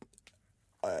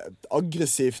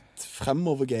aggressivt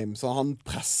fremover-game, så han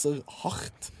presser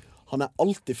hardt. Han er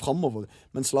alltid fremover,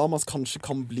 mens Lamas kanskje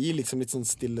kan bli liksom litt sånn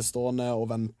stillestående og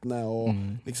ventende og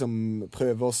liksom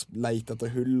prøve å leite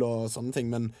etter hull og sånne ting,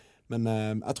 men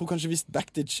jeg tror kanskje hvis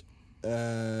Backtich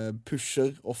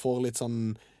pusher og får litt sånn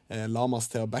Lamas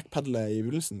til å backpedale i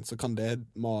begynnelsen, så kan det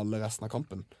male resten av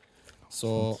kampen.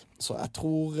 Så jeg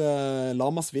tror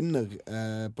Lamas vinner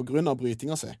på grunn av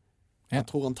brytinga si. Jeg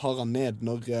tror han tar han ned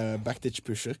når Backtich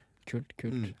pusher. Kult.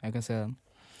 Jeg kan se den.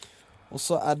 Og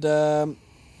så er det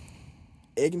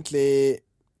egentlig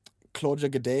Claudia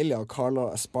Gadelha og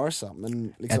Carla Esparza,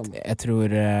 men liksom jeg tror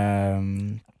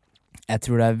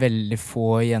det er veldig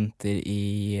få jenter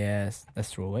i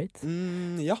strawweight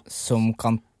som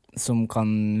kan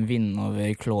vinne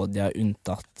over Claudia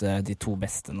unntatt de to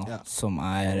beste nå, som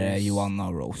er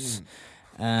Joanna og Rose.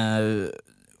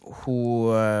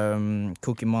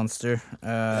 Cookie Monster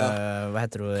hva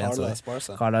heter hun?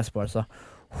 Carla Esparza.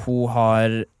 Hun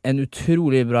har en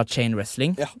utrolig bra chain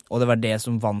wrestling, og det var det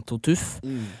som vant hun tuff.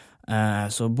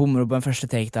 Så bommer hun på en første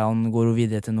takedown, går hun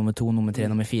videre til nummer 2, nummer 3,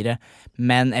 nummer 4.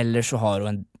 Men ellers så har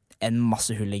hun en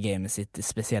masse hull i gamet sitt,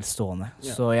 spesielt stående.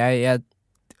 Så jeg er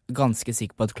ganske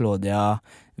sikker på at Claudia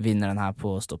vinner den her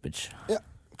på stoppage. Ja,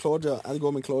 Claudia, jeg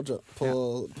går med Claudia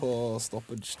på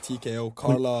stoppage, TKO.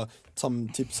 Carla,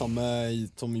 typ samme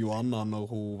som Joanna når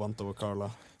hun vant over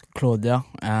Carla. Claudia,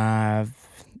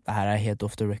 det her er helt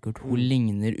off the record. Hun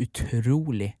ligner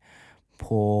utrolig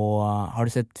på... Har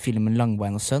du sett filmen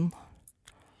Langbein og sønn?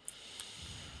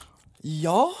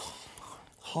 Ja,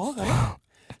 har jeg.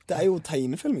 Det er jo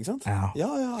tegnefilm, ikke sant? Ja,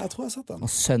 jeg tror jeg har sett den. Og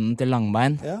sønnen til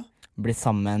Langbein blir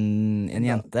sammen med en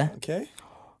jente. Okay.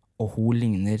 Og hun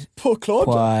ligner på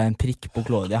en prikk på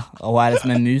Claudia. Og hun er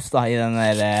liksom en mus da i den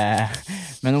der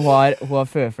men hun har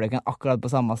føflekken akkurat på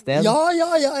samme sted.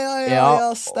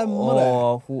 Ja, stemmer det.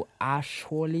 Og hun er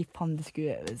så lik.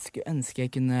 Skulle ønske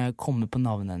jeg kunne komme på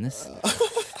navnet hennes.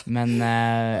 Men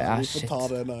shit. Vi får ta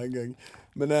det en gang.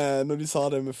 Men når du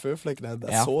sa det med føflekken, jeg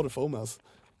så det for meg, altså.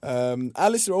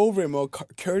 Alistair Overeem og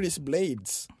Curtis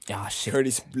Blades. Ja, shit.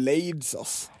 Curtis Blades,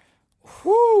 altså.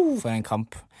 For en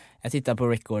kamp. Jeg tittet på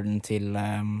recorden til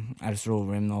Alistair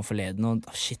Overeem nå forleden, og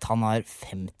shit, han har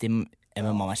 50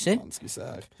 MMA-matcher. Det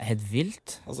er helt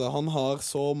vilt. Altså, han har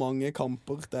så mange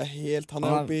kamper. Det er helt... Han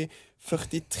er oppe i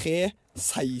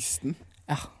 43-16.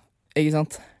 Ja, ikke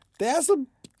sant? Det er så...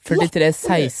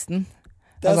 43-16.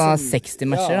 Altså, han har 60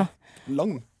 matcher, da.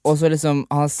 Langt. Og så liksom,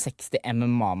 han har 60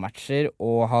 MMA-matcher,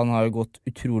 og han har jo gått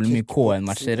utrolig mye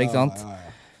KN-matcher, ikke sant? Ja.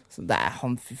 Så det er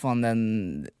han, fy faen,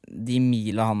 de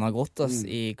mila han har gått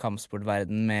i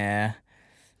kampsportverden med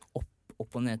opp-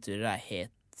 og nedturer er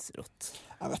helt rått.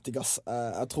 Jeg vet ikke, ass.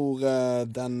 Jeg tror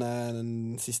den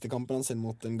siste kampen sin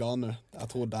mot Ngannou, jeg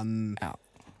tror den...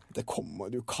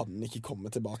 du kan ikke komme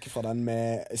tilbake fra den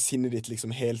med sinnet ditt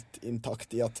liksom helt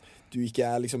intakt i at du ikke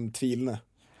er liksom tvilende.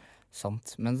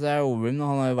 Sant, men så er Overeem,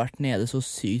 han har jo vært nede så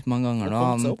sykt mange ganger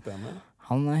nå.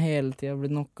 Han har hele tiden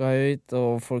blitt knocka ut,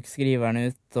 og folk skriver han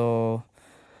ut, og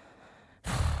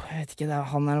jeg vet ikke,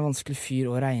 han er en vanskelig fyr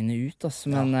å regne ut,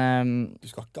 altså, men... Du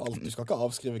skal ikke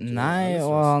avskrive ikke. Nei,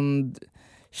 og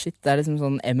shit, det er liksom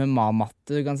sånn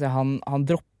MMA-matte, du kan si, han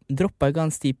droppa ikke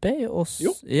han Stipe, og...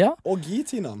 Jo, og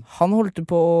guillotinen. Han holdt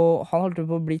på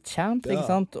å bli champ, ikke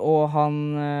sant? Og han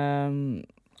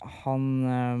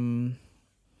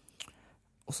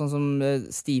og sånn som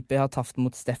Stipe har taft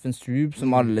mot Stephen Struve,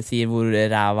 som alle sier hvor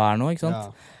ræva er nå, ikke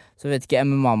sant? Så vet ikke,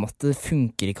 MMA-matte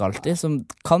funker ikke alltid, så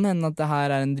kan hende at det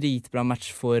her er en dritbra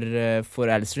match for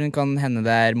Alistair, kan hende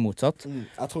det er motsatt.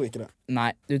 Jeg tror ikke det.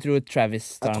 Nei, du tror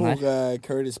Travis tar den her? Jeg tror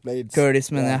Curtis Blades.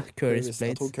 Curtis, mener jeg. Curtis Blades.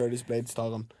 Jeg tror Curtis Blades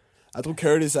tar den. Jeg tror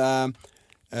Curtis er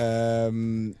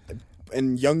en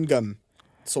young gun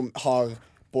som har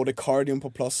både cardio på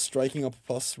plass, striking på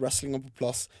plass, wrestling på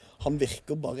plass. Han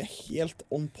virker bare helt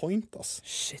on point, ass.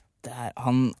 Shit,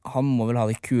 han må vel ha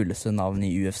det kuleste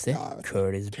navnet i UFC.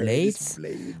 Curtis Blades.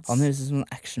 Han høres ut som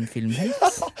en actionfilmhelt.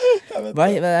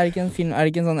 Er det ikke en film, er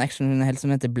det ikke en sånn actionhelt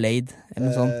som heter Blade? Eller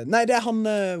noe sånt? Nei, det er han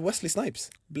Wesley Snipes.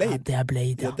 Blade. Ja, det er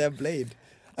Blade, ja. Det er Blade.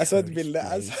 Jeg så et bilde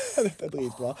dette er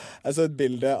dritbra. Jeg så et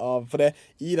bilde av, for det,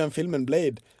 i den filmen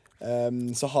Blade,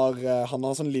 så har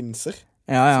han sånn linser.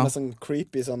 Som er sånn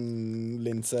creepy, sånn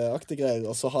linseaktig greier.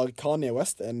 Og så har Kanye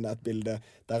West et bilde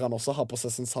der han også har på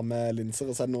seg sånn samme linser.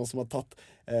 Og så er det noen som har tatt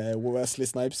Wesley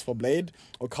Snipes fra Blade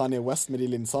og Kanye West med de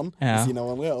linsene ved siden av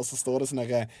hverandre. Og så står det sånn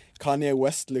her Kanye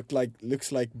West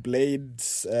looks like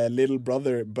Blades little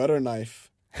brother butter knife.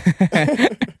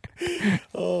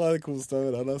 Det koster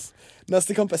meg den, altså.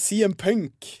 Neste kamp er CM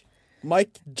Punk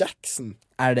Mike Jackson.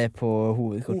 Er det på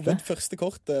hovedkortet?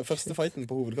 Første fighten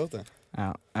på hovedkortet.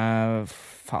 Ja,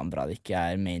 faen bra det ikke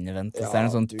er main event. Det er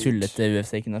en sånn tullete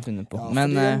UFC kunne ha funnet på. Ja, men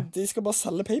de skal bare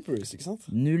selge pay-per-views, ikke sant?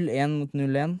 0-1 mot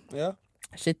 0-1. Ja.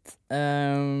 Shit.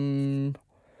 Jeg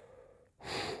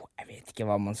vet ikke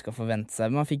hva man skal forvente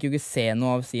seg. Man fikk jo ikke se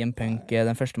noe av CM Punk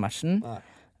den første matchen.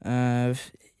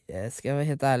 Skal jeg være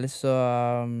helt ærlig, så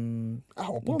jeg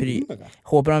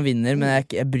håper han vinner, men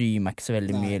jeg bryr meg ikke så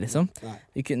veldig mye, liksom.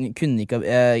 Jeg kunne ikke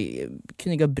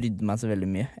ha brydd meg så veldig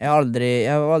mye. Jeg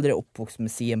var aldri oppvokst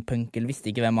med CM Punk, eller visste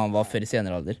ikke hvem han var før i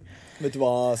senere alder. Vet du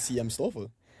hva CM står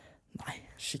for? Nei.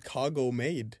 Chicago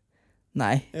Made.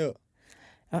 Nei. Jo.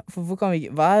 Ja,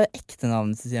 hva er ekte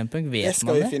navnet til CM Punk? Vet man det? Det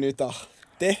skal vi finne ut av.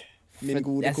 Det, min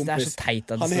gode kompis. Det er så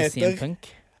teit at det står CM Punk.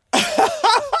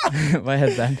 Hva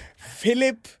heter han?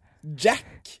 Philip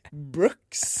Jack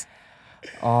Brooks.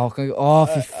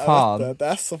 Fy faen. Det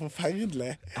er så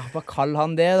forferdelig. Bare kall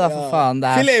han det da, for faen.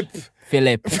 Det er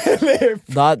Philip.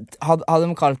 Da hadde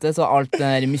de kalt det, så alt den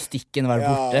der mystikken var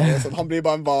borte. Sånn, han blir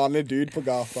bare en vanlig dude på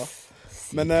gata.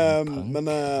 Men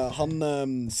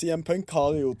CM Punk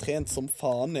har jo trent som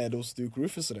faen nede hos Duke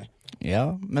Rufus og det. Ja,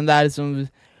 men det er liksom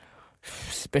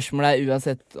spørsmålet er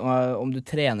uansett om du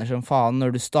trener som faen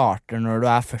når du starter når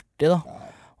du er 40 da.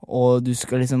 Og du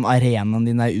skal liksom, arenaen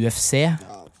din er UFC.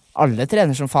 Alle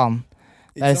trener som faen.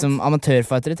 Det er liksom,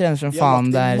 amatørfightere trener som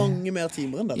faen. De har lagt mange mer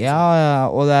timer enn det. Liksom. Ja,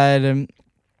 og det er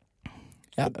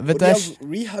og de har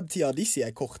rehab-tida de sier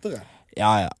er kortere.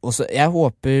 Ja, og så jeg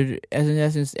håper jeg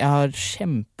synes jeg har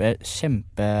kjempe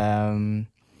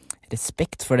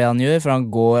respekt for det han gjør, for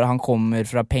han kommer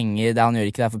fra penger. Han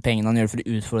gjør ikke det for pengene, han gjør det for å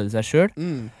utfordre seg selv.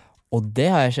 Og det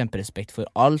har jeg kjemperespekt for.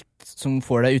 Alt som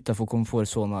får deg utenfor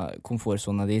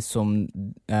komfortzona di, som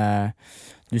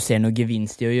du ser noe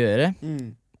gevinst i å gjøre,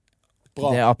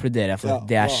 det applauderer jeg for.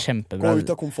 Det er kjempebra. Gå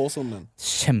ut av komfortzonen.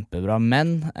 Kjempebra,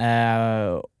 men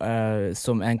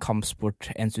som en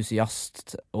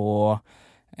kampsportentusiast og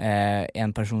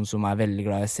en person som er veldig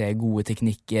glad i å se gode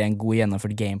teknikker, en god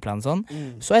gjennomført gameplan sånn,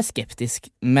 så er jeg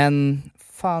skeptisk. Men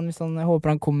faen, jeg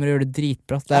håper han kommer og gjør det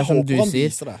dritbra. Det er som du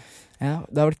sier. Ja,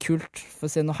 det har vært kult for å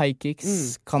se noen high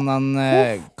kicks. Kan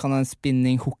han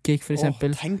spinning hook kick for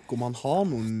eksempel? Tenk om han har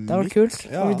noen. Det har vært kult.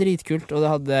 Det har vært dritkult. Og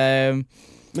det hadde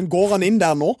Men går han inn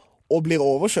der nå og blir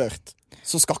overkjørt,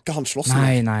 så skal ikke han slåss.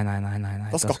 Nei.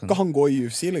 Da skal ikke han gå i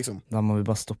UFC, liksom. Da må vi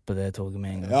bare stoppe det toget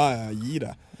med en gang. Ja, gi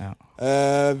det. Ja.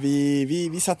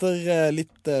 Vi setter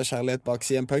litt kjærlighet bak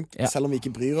CM Punk, selv om vi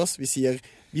ikke bryr oss. Vi sier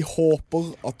vi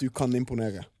håper at du kan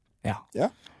imponere. Ja.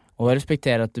 Og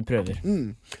respektere at du prøver.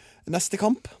 Neste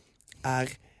kamp er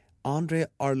Andrei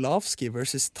Arlovski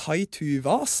versus Tai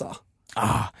Tuivasa.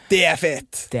 Det er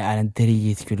fett! Det er en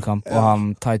dritkul kamp. Og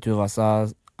han, Tai Tuivasa,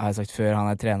 har jeg sagt før, han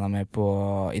er trenet med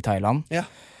i Thailand.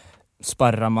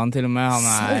 Sparrer man til og med. Han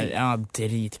er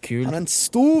dritkul. Han er en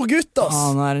stor gutt, ass!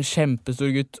 Han er en kjempestor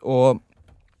gutt, og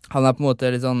han er på en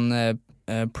måte litt sånn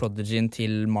prodigyen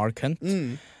til Mark Hunt.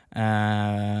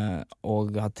 Og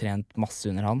har trent masse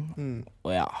under han. Og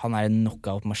han er en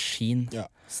knockout-maskin.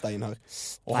 Steinhard.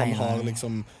 Og han har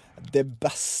liksom det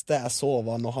beste jeg så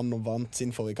var når han vant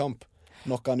sin forrige kamp.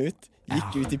 Knocka han ut,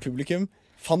 gikk ut i publikum,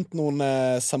 fant noen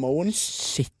Samoans.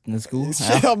 Skittende sko.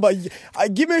 Han bare,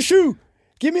 give me a shoe!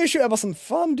 Give me a shoe! Jeg bare sånn,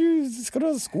 faen, skal du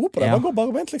ha sko på deg? Bare gå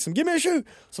bare bent, liksom. Give me a shoe!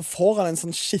 Så får han en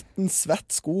sånn skitten,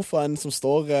 svett sko fra en som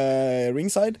står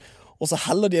ringside, og så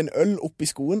heller de en øl opp i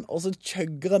skoen, og så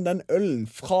chugger han den ølen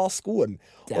fra skoen.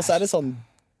 Og så er det sånn,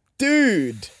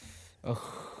 dude!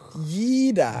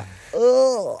 Gi deg!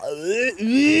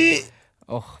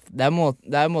 Det er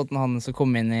måten han som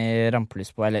kom inn i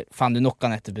rampelys på. Eller, faen, du knocka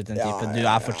nettopp ut en type. Du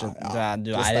er fortsatt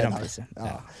du er i rampelyset.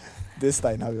 Det er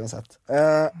Steinar uansett.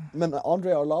 Men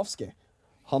Andrei Arlovski,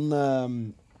 han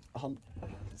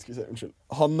skal vi se, unnskyld.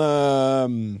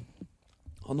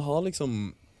 Han har liksom,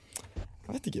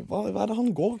 jeg vet ikke, hva er det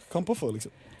han går kamper for,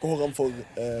 liksom? Går han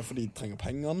fordi de trenger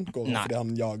pengene? Går han fordi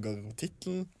han jager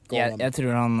titlen? Jeg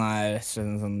tror han er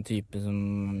en sånn type som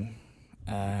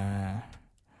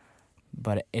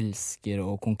bare elsker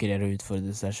å konkurrere og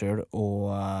utfordre seg selv,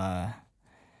 og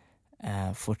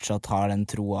fortsatt har den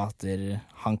troa at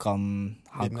han kan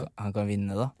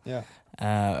vinne da.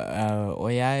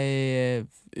 Og jeg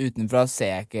utenfra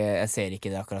ser ikke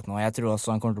det akkurat nå. Jeg tror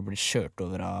også han kommer til å bli kjørt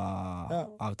over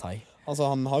av Tai. Altså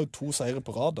han har jo 2 seire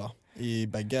på rad da, i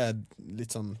begge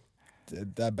litt sånn,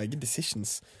 det begge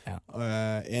decisions.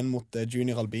 En mot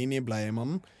Junior Albini ble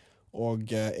mannen,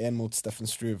 og en mot Stefan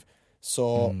Struve.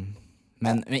 Så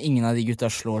Men ingen av de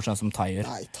gutta slår sånn som Tai gjør.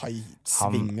 Nei, Tai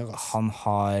svinger, ass. Han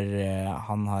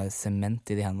har sement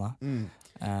i de hendene.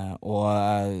 Og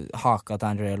haka til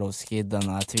Andrei Arlovski, den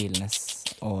tvilende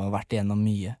og har vært igjennom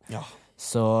mye.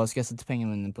 Så skal jeg sette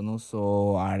pengene mine på noe, så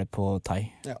det på Tai,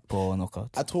 på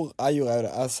knockout. Jeg gjør det.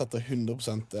 Jeg setter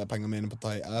 100% pengene mine på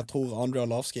Tai. Jeg tror Andrei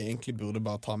Arlovski egentlig burde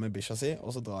bare ta med bikkja si,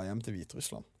 og så dra hjem til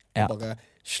Hviterussland. Bare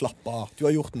slapp av. Du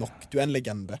har gjort nok. Du en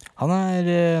legende. Han har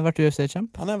vært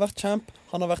UFC-champ. Han har vært champ.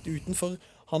 Han har vært utenfor.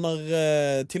 Han har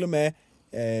til og med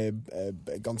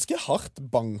ganske hardt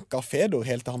banka Fedor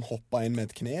helt til han hoppet inn med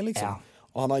et kne, liksom.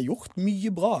 Og han har gjort mye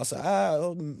bra. Altså, jeg har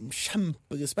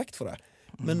kjemperespekt for det.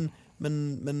 Men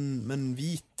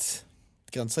hvit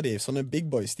grensa de, sånne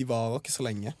big boys, de varer ikke så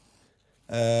lenge.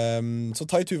 Så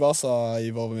Tai Tuivasa,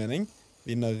 i vår mening,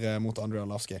 vinner mot Andrei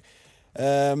Arlovski.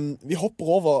 Vi hopper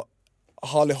over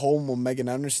Holly Holm og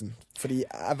Megan Anderson, fordi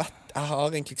jeg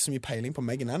har egentlig ikke så mye peiling på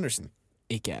Megan Anderson.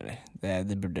 Ikke heller.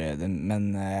 Det burde det,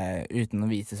 men uten å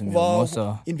vite så mye om henne,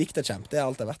 så Invicta champ, det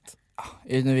alt jeg vet.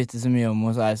 Uten å vite så mye om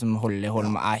henne, så det som Holly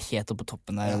Holm helt oppe på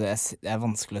toppen der, og det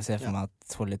vanskelig å se for meg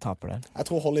at Holly taper der. Jeg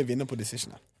tror Holly vinner på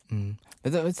decision. Kan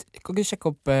ikke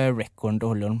sjekke opp rekorden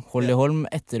til Holly Holm. Holly Holm,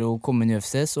 etter å komme inn i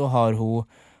UFC, så har hun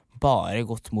bare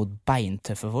gått mot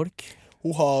beintøffe folk.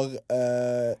 Hun har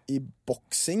i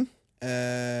boksing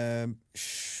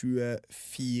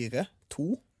 24-2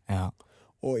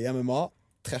 og i MMA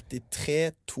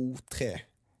 33-2-3.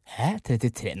 Hæ?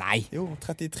 33? Nei. Jo,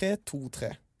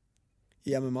 33-2-3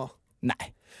 i MMA.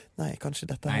 Nei, kanskje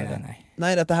dette her.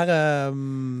 Nei, dette her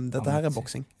er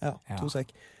boksing. 2 sek.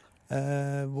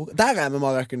 Der er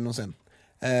MMA-rekorden nå sin.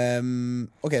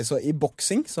 Ok, så i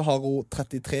boksing så har hun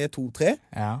 33-2-3.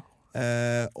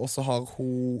 Og så har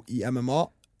hun i MMA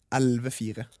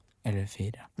 11-4.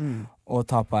 11-4. Og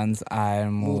tapet hennes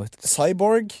mot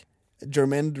Cyborg,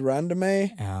 Jermaine Durandamay,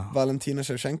 Valentina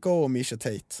Shevchenko og Misha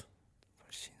Tate.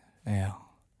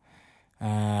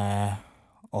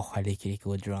 Jeg liker ikke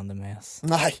hun Durandamay, ass.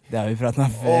 Nei. Det har vi pratet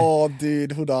om før.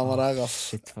 Dude, hun dama der, ass.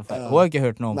 Shit, forferdelig. Hun har ikke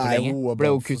hørt noe om på lenge. Ble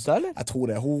hun kuttet, eller? Jeg tror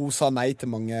det. Hun sa nei til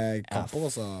mange kamper.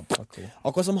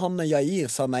 Akkurat som han Jair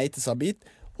sa nei til Sabit,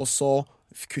 og så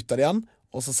kuttet de han,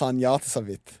 og så sa han ja til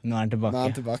Sabit. Nå er han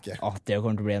tilbake. Det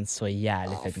kommer til å bli en så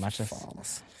jævlig fett match,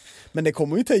 ass. Men det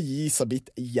kommer jo til å gi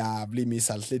Sabit jævlig mye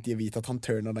selvtillit i å vite at han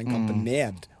turner den kampen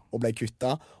ned og ble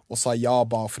kuttet, og sa ja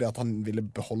bare fordi at han ville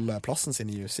beholde plassen sin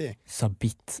i UFC.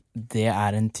 Sabit, det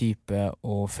en type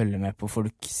å følge med på.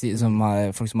 Folk som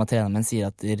har trenet med, sier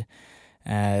at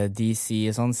de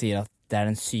sier at det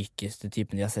den sykeste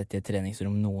typen de har sett i et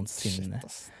treningsrom noensinne.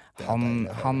 Shit, han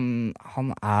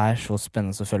så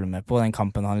spennende å følge med på den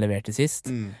kampen han leverte sist.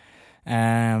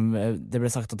 Det ble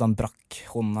sagt at han brakk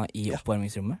hånda i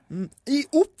oppvarmingsrommet. I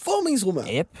oppvarmingsrommet?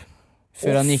 Jep.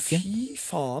 Før han gikk inn. Fy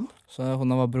faen. Så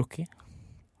hånda var brukket.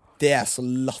 Det så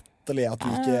latterlig at du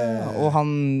ikke Og han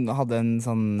hadde en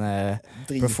sånn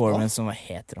performance som var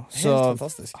helt rå. Så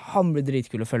fantastisk. Han blir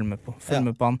dritkul å følge med på.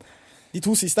 Med på han. De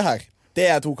 2 siste her, det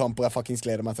 2 kamper jeg fucking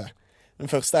gleder meg til.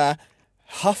 Den første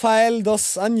Rafael dos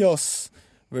Anjos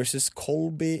versus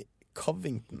Colby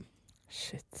Covington.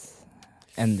 Shit.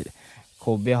 Endelig.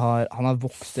 Colby har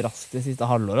vokst raskt det siste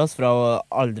halvåret, fra å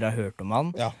aldri ha hørt om han,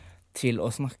 til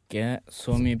å snakke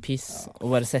så mye piss,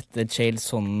 og bare sette Chael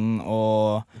Sonnen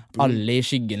og alle i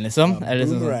skyggen, liksom.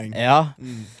 Boomerang.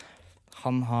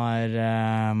 Han har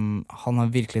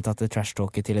virkelig tatt det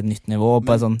trash-talket til et nytt nivå,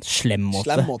 på en sånn slem måte.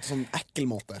 Slem måte, sånn ekkel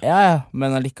måte. Ja,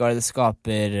 men allikevel det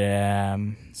skaper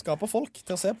folk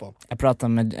til å se på. Jeg pratet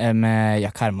med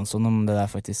Jack Hermansson om det der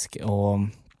faktisk,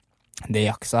 og det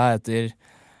Jack sa etter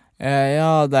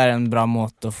det en bra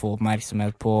måte å få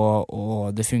oppmerksomhet på,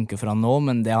 og det funker for han nå,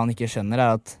 men det han ikke skjønner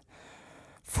at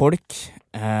folk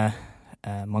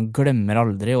man glemmer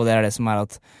aldri, og det det som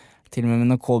at til og med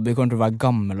når Colby kommer til å være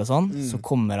gammel og sånn, så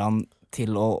kommer han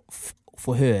til å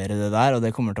få høre det der, og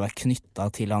det kommer til å være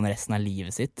knyttet til han resten av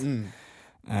livet sitt.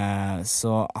 Så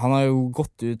han har jo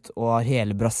gått ut og har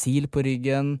hele Brasil på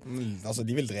ryggen. Altså,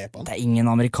 de vil drepe han. Det ingen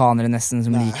amerikanere nesten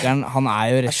som liker han. Han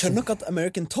jo Jeg skjønner ikke at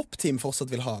American Top Team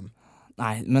fortsatt vil ha han.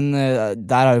 Nei, men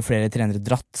der har jo flere trenere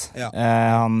dratt.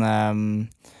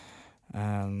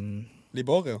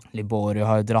 Liborio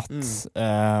har jo dratt,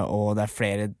 og det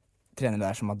flere trenere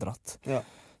der som har dratt. Ja.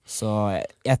 Så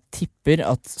jeg tipper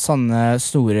at sånne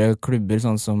store klubber,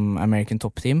 sånn som American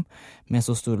Top Team, med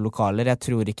så store lokaler, jeg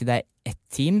tror ikke det ett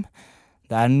team.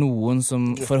 Det noen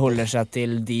som forholder seg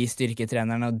til de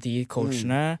styrketrenerne og de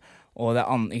coachene, og det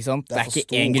ikke sant? Det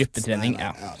ikke en gruppetrening.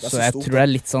 Nei, så jeg tror det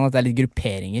litt sånn at det litt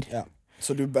grupperinger. Ja.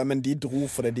 Så men de dro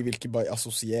fordi de vil ikke bare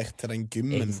assosiert til den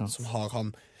gymmen som har han.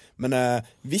 Men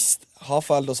hvis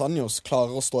Rafael Dos Anjos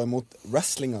klarer å stå imot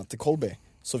wrestlinga til Colby,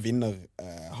 så vinner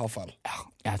Rafael. Ja,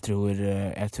 jeg tror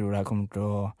det kommer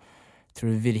til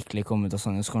å virkelig komme ut av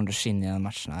sånn, så kommer det til å skinne i den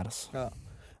matchen her, altså. Ja.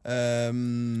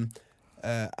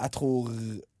 Jeg tror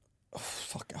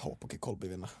jeg håper ikke Colby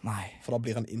vinner. Nei. For da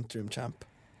blir han interim champ.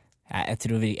 Jeg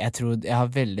har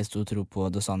veldig stor tro på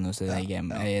Dos Anjos i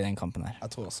den kampen her. Jeg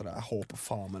tror også det. Jeg håper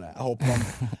faen med det. Jeg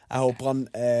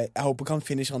håper han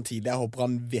finisher han tidlig. Jeg håper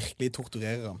han virkelig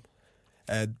torturerer han.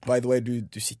 By the way,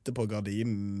 du sitter på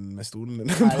gardinen med stolen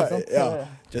din. Ja,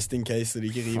 just in case, så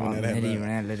du ikke river ned det hele.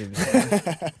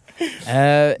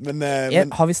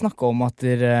 Har vi snakket om at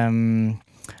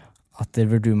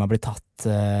Verdum har blitt tatt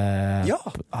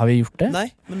har vi gjort det? Nei,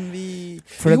 men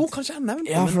kanskje jeg nevnte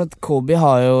det. Ja, for at Colby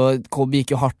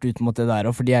gikk jo hardt ut mot det der,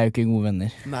 for de jo ikke gode venner.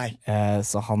 Nei.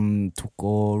 Så han tok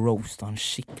og roastet han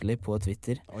skikkelig på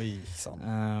Twitter. Oi, sant.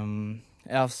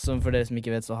 Ja, så for dere som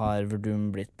ikke vet, så har Verdum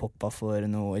blitt poppet for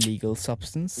noe illegal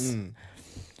substance.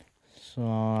 Så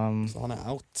han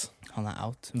out.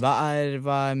 Hva er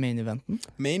main eventen?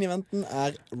 Main eventen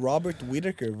Robert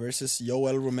Whittaker versus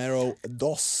Yoel Romero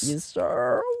Dos. Yes,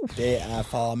 sir. Det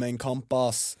faen meg en kamp,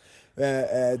 ass.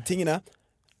 Tingene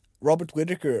Robert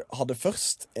Whittaker hadde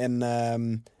først en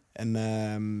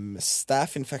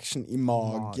staph infection i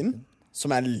magen,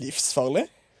 som livsfarlig.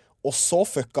 Og så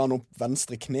fucka han opp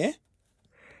venstre kne.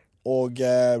 Og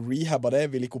rehabba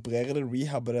det, ville ikke operere det.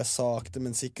 Rehabba det sakte,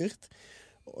 men sikkert.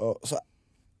 Så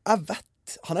jeg vet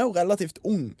han jo relativt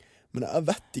ung, men jeg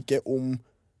vet ikke om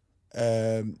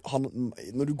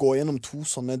når du går gjennom to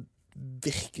sånne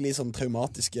virkelig sånn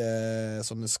traumatiske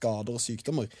sånne skader og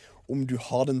sykdommer, om du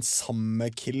har den samme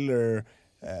killer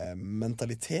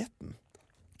mentaliteten.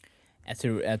 Det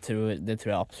tror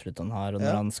jeg absolutt han har. Og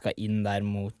når han skal inn der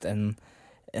mot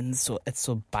et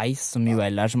så beist som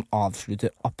Yoel som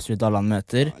avslutter absolutt alle han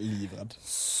møter, livredd.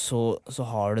 Så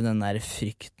har du den der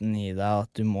frykten i deg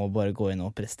at du må bare gå inn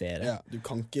og prestere. Ja, du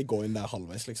kan ikke gå inn der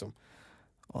halvveis, liksom.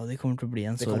 Og det kommer til å bli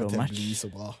en så rå match. Det kommer til å bli så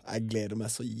bra. Jeg gleder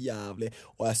meg så jævlig.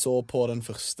 Og jeg så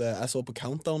på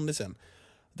countdownen sin.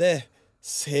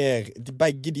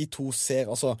 Begge de to ser,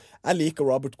 altså, jeg liker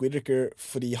Robert Whittaker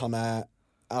fordi jeg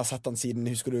har sett han siden,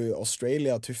 husker du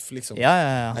Australia Tuff, liksom?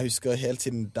 Ja. Jeg husker helt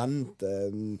siden den,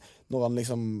 når han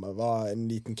liksom var en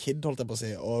liten kid, holdt jeg på å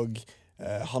si, og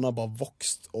han har bare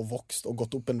vokst og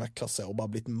gått opp en vektklasse og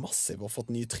bare blitt massiv og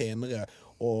fått nye trenere,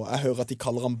 og jeg hører at de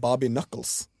kaller han Bobby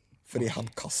Knuckles, fordi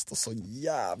han kaster så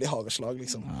jævlig harde slag,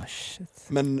 liksom. Shit.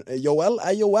 Men Yoel,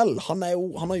 han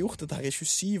har gjort dette her i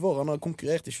 27 år, han har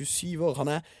konkurrert i 27 år,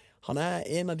 han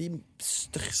en av de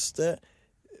største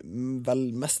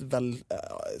mest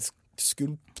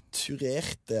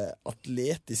skulpturerte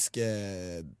atletiske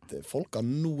folka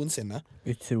noensinne.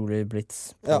 Utrolig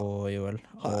blitz på Yoel.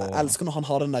 Jeg elsker når han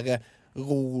har den der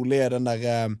rolige, den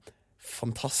der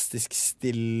fantastisk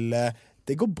stille,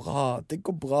 det går bra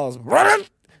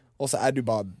og så du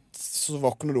bare, så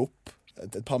våkner du opp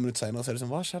et par minutter senere, og så det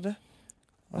sånn, hva skjedde?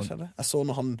 Jeg så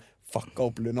når han fucka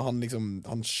opp, når han liksom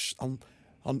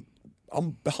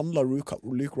han behandlet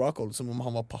Luke Rockhold som om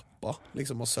han var pappa,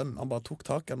 liksom, og sønn. Han bare tok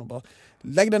tak i han og bare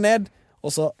legg deg ned,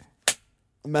 og så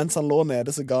mens han lå nede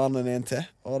så ga han en til,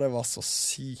 og det var så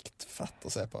sykt fett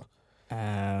å se på.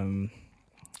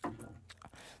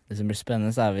 Det som blir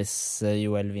spennende hvis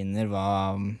Yoel vinner,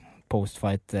 hva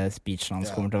post-fight speechen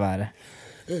hans kommer til å være.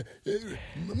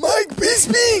 Mike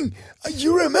Bisping,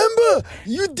 you remember?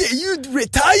 You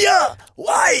retire?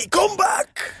 Why? Come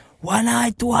back! One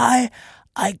night, why?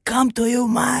 I come to you,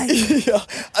 Mike. Yeah,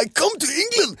 I come to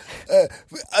England.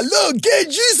 Hello, gay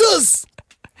Jesus.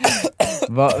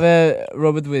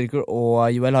 Robert Whittaker og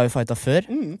Yoel har jo fightet før,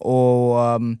 og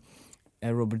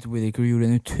Robert Whittaker gjorde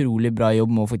en utrolig bra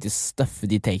jobb med å faktisk støffe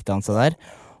de takedownsa der.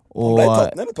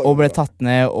 Og ble tatt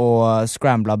ned og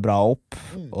scrambla bra opp.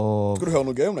 Skal du høre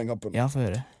noe gøy om den kampen? Ja, få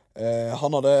høre.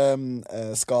 Han hadde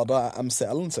skadet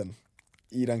MCL-en sin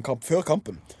i den før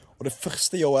kampen. Og det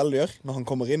første Yoel gjør når han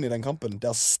kommer inn i den kampen, det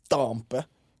å stampe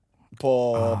på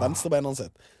venstrebeinene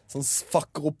sitt. Så han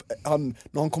fucker opp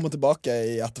når han kommer tilbake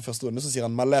etter første runde, så sier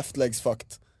han my left leg's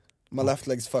fucked.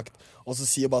 Og så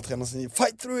sier bare treneren sin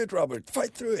fight through it, Robert,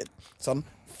 fight through it. Så han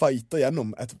fighter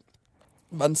gjennom et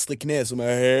venstre kne som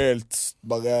er helt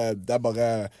bare, det er bare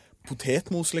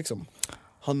potetmos, liksom.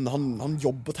 Han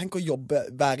jobber, tenk å jobbe,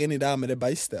 være inni der med det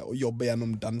beistet, og jobbe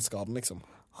gjennom den skaden, liksom.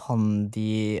 Han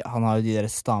har jo de der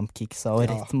stampkicksa og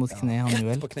rett mot kne, han rett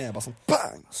vel. På kne, bare sånn,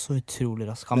 bang! Så utrolig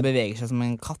rask. Han beveger seg som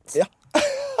en katt. Ja.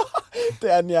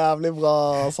 Det er en jævlig bra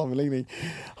sammenligning.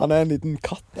 Han er en liten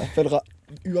katt. Jeg føler at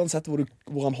uansett hvor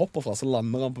han hopper fra, så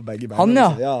lander han på begge beina. Han, ja.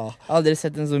 Ja. Jeg har aldri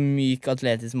sett en så myk,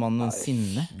 atletisk mann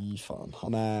noensinne. Fy faen.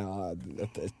 Han er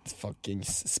et fucking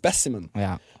specimen.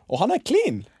 Ja. Og han er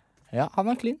clean. Ja,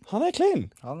 han er clean. Han er clean.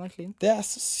 Han er clean. Det er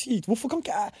så sykt. Hvorfor kan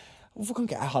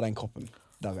ikke jeg ha den kroppen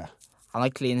der jeg er? Han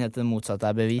er clean helt det motsatte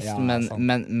er bevist, Ja,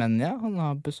 men ja, han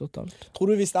har bestått alt.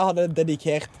 Tror du hvis jeg hadde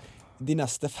dedikert de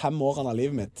neste 5 årene av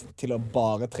livet mitt til å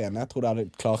bare trene, tror du jeg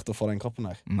hadde klart å få den kroppen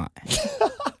her? Nei.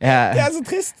 Det er så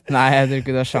trist. Nei, jeg tror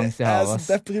ikke du har sjans i Det er havet, så ass.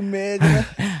 deprimerende.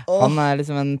 Han er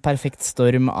liksom en perfekt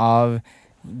storm av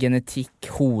genetikk,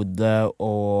 hode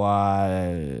og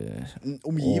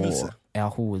Omgivelse. Ja,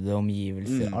 hode,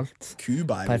 omgivelser, alt.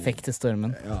 Cuba er Perfekte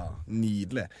stormen. Ja,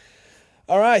 nydelig.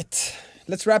 All right,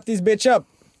 let's wrap this bitch up.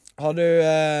 Har du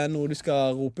noe du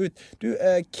skal rope ut? Du,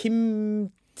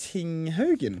 Kim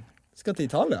Tinghaugen skal til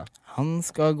Italia. Han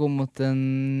skal gå mot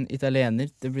en italiener.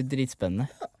 Det blir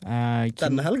dritspennende.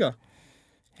 Denne helga.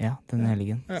 Ja, denne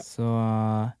helgen. Ja. Så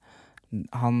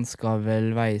han skal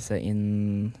vel veie seg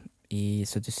inn i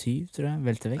 77, tror jeg.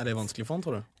 Veltevekt. Er det vanskelig for han,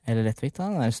 tror du? Eller lettvekt.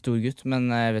 Han er en stor gutt, men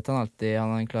jeg vet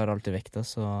han klarer alltid vekta,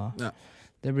 så Ja.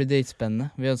 det blir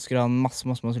dritspennende. Vi ønsker han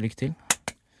masse lykke til.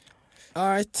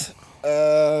 All right.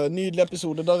 Nydelig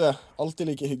episode, dere. Alltid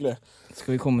like hyggelig.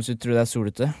 Skal vi komme oss ut, tror du det er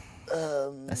solete?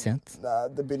 Det er sent. Nei,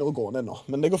 det begynner å gå ned nå,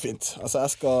 men det går fint. Altså,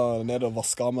 jeg skal ned og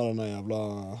vaske av meg denne jævla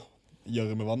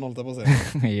gjøre med vann, holdt jeg på å si.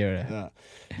 Gjør det. Ja.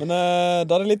 Men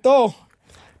da er det litt da.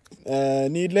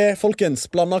 Nydelig, folkens.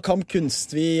 Blandet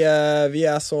kampkunst. Vi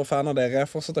er så fan av dere.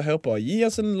 Fortsett å høre på. Gi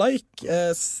oss en like.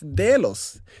 Del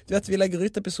oss. Du vet, vi legger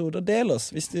ut episoder. Del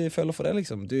oss, hvis du føler for det,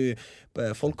 liksom.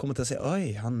 Folk kommer til å si,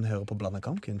 oi, han hører på Blandet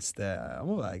kampkunst. Det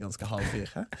må være ganske hard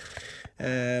fyr, hæ?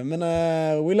 Men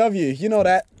we love you. You know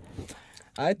that.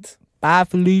 Right? Bye,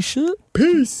 Felicia.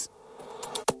 Peace!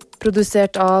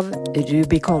 Produsert av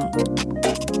Rubicon.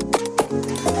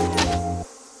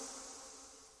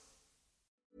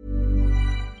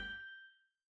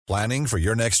 Planning for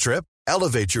your next trip?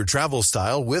 Elevate your travel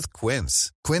style with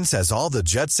Quince. Quince has all the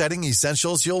jet-setting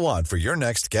essentials you'll want for your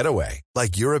next getaway,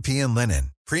 like European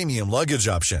linen, premium luggage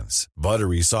options,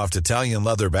 buttery soft Italian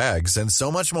leather bags, and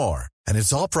so much more. And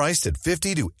it's all priced at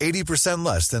 50 to 80%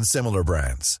 less than similar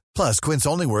brands. Plus, Quince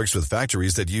only works with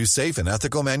factories that use safe and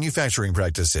ethical manufacturing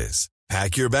practices.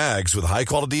 Pack your bags with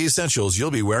high-quality essentials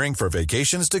you'll be wearing for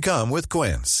vacations to come with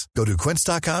Quince. Go to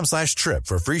quince.com/trip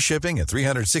for free shipping and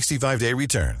 365-day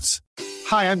returns.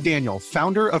 Hi, I'm Daniel,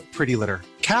 founder of Pretty Litter.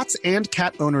 Cats and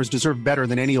cat owners deserve better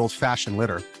than any old-fashioned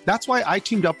litter. That's why I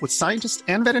teamed up with scientists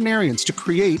and veterinarians to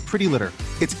create Pretty Litter.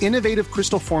 Its innovative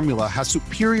crystal formula has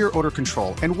superior odor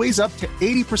control and weighs up to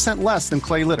 80% less than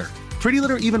clay litter. Pretty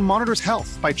Litter even monitors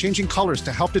health by changing colors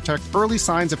to help detect early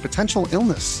signs of potential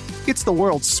illness. It's the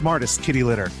world's smartest kitty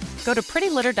litter. Go to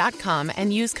prettylitter.com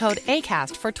and use code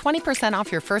ACAST for 20%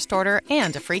 off your first order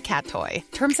and a free cat toy.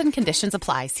 Terms and conditions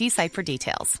apply. See site for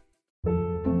details.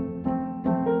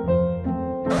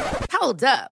 Hold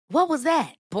up. What was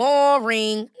that?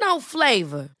 Boring. No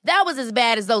flavor. That was as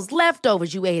bad as those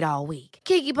leftovers you ate all week.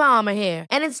 Keke Palmer here,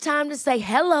 and it's time to say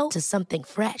hello to something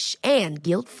fresh and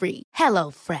guilt-free. Hello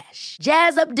Fresh.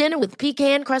 Jazz up dinner with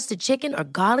pecan-crusted chicken or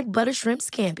garlic butter shrimp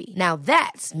scampi. Now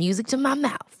that's music to my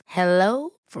mouth. Hello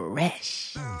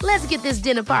Fresh. Let's get this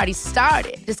dinner party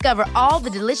started. Discover all the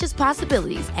delicious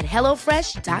possibilities at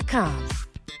HelloFresh.com.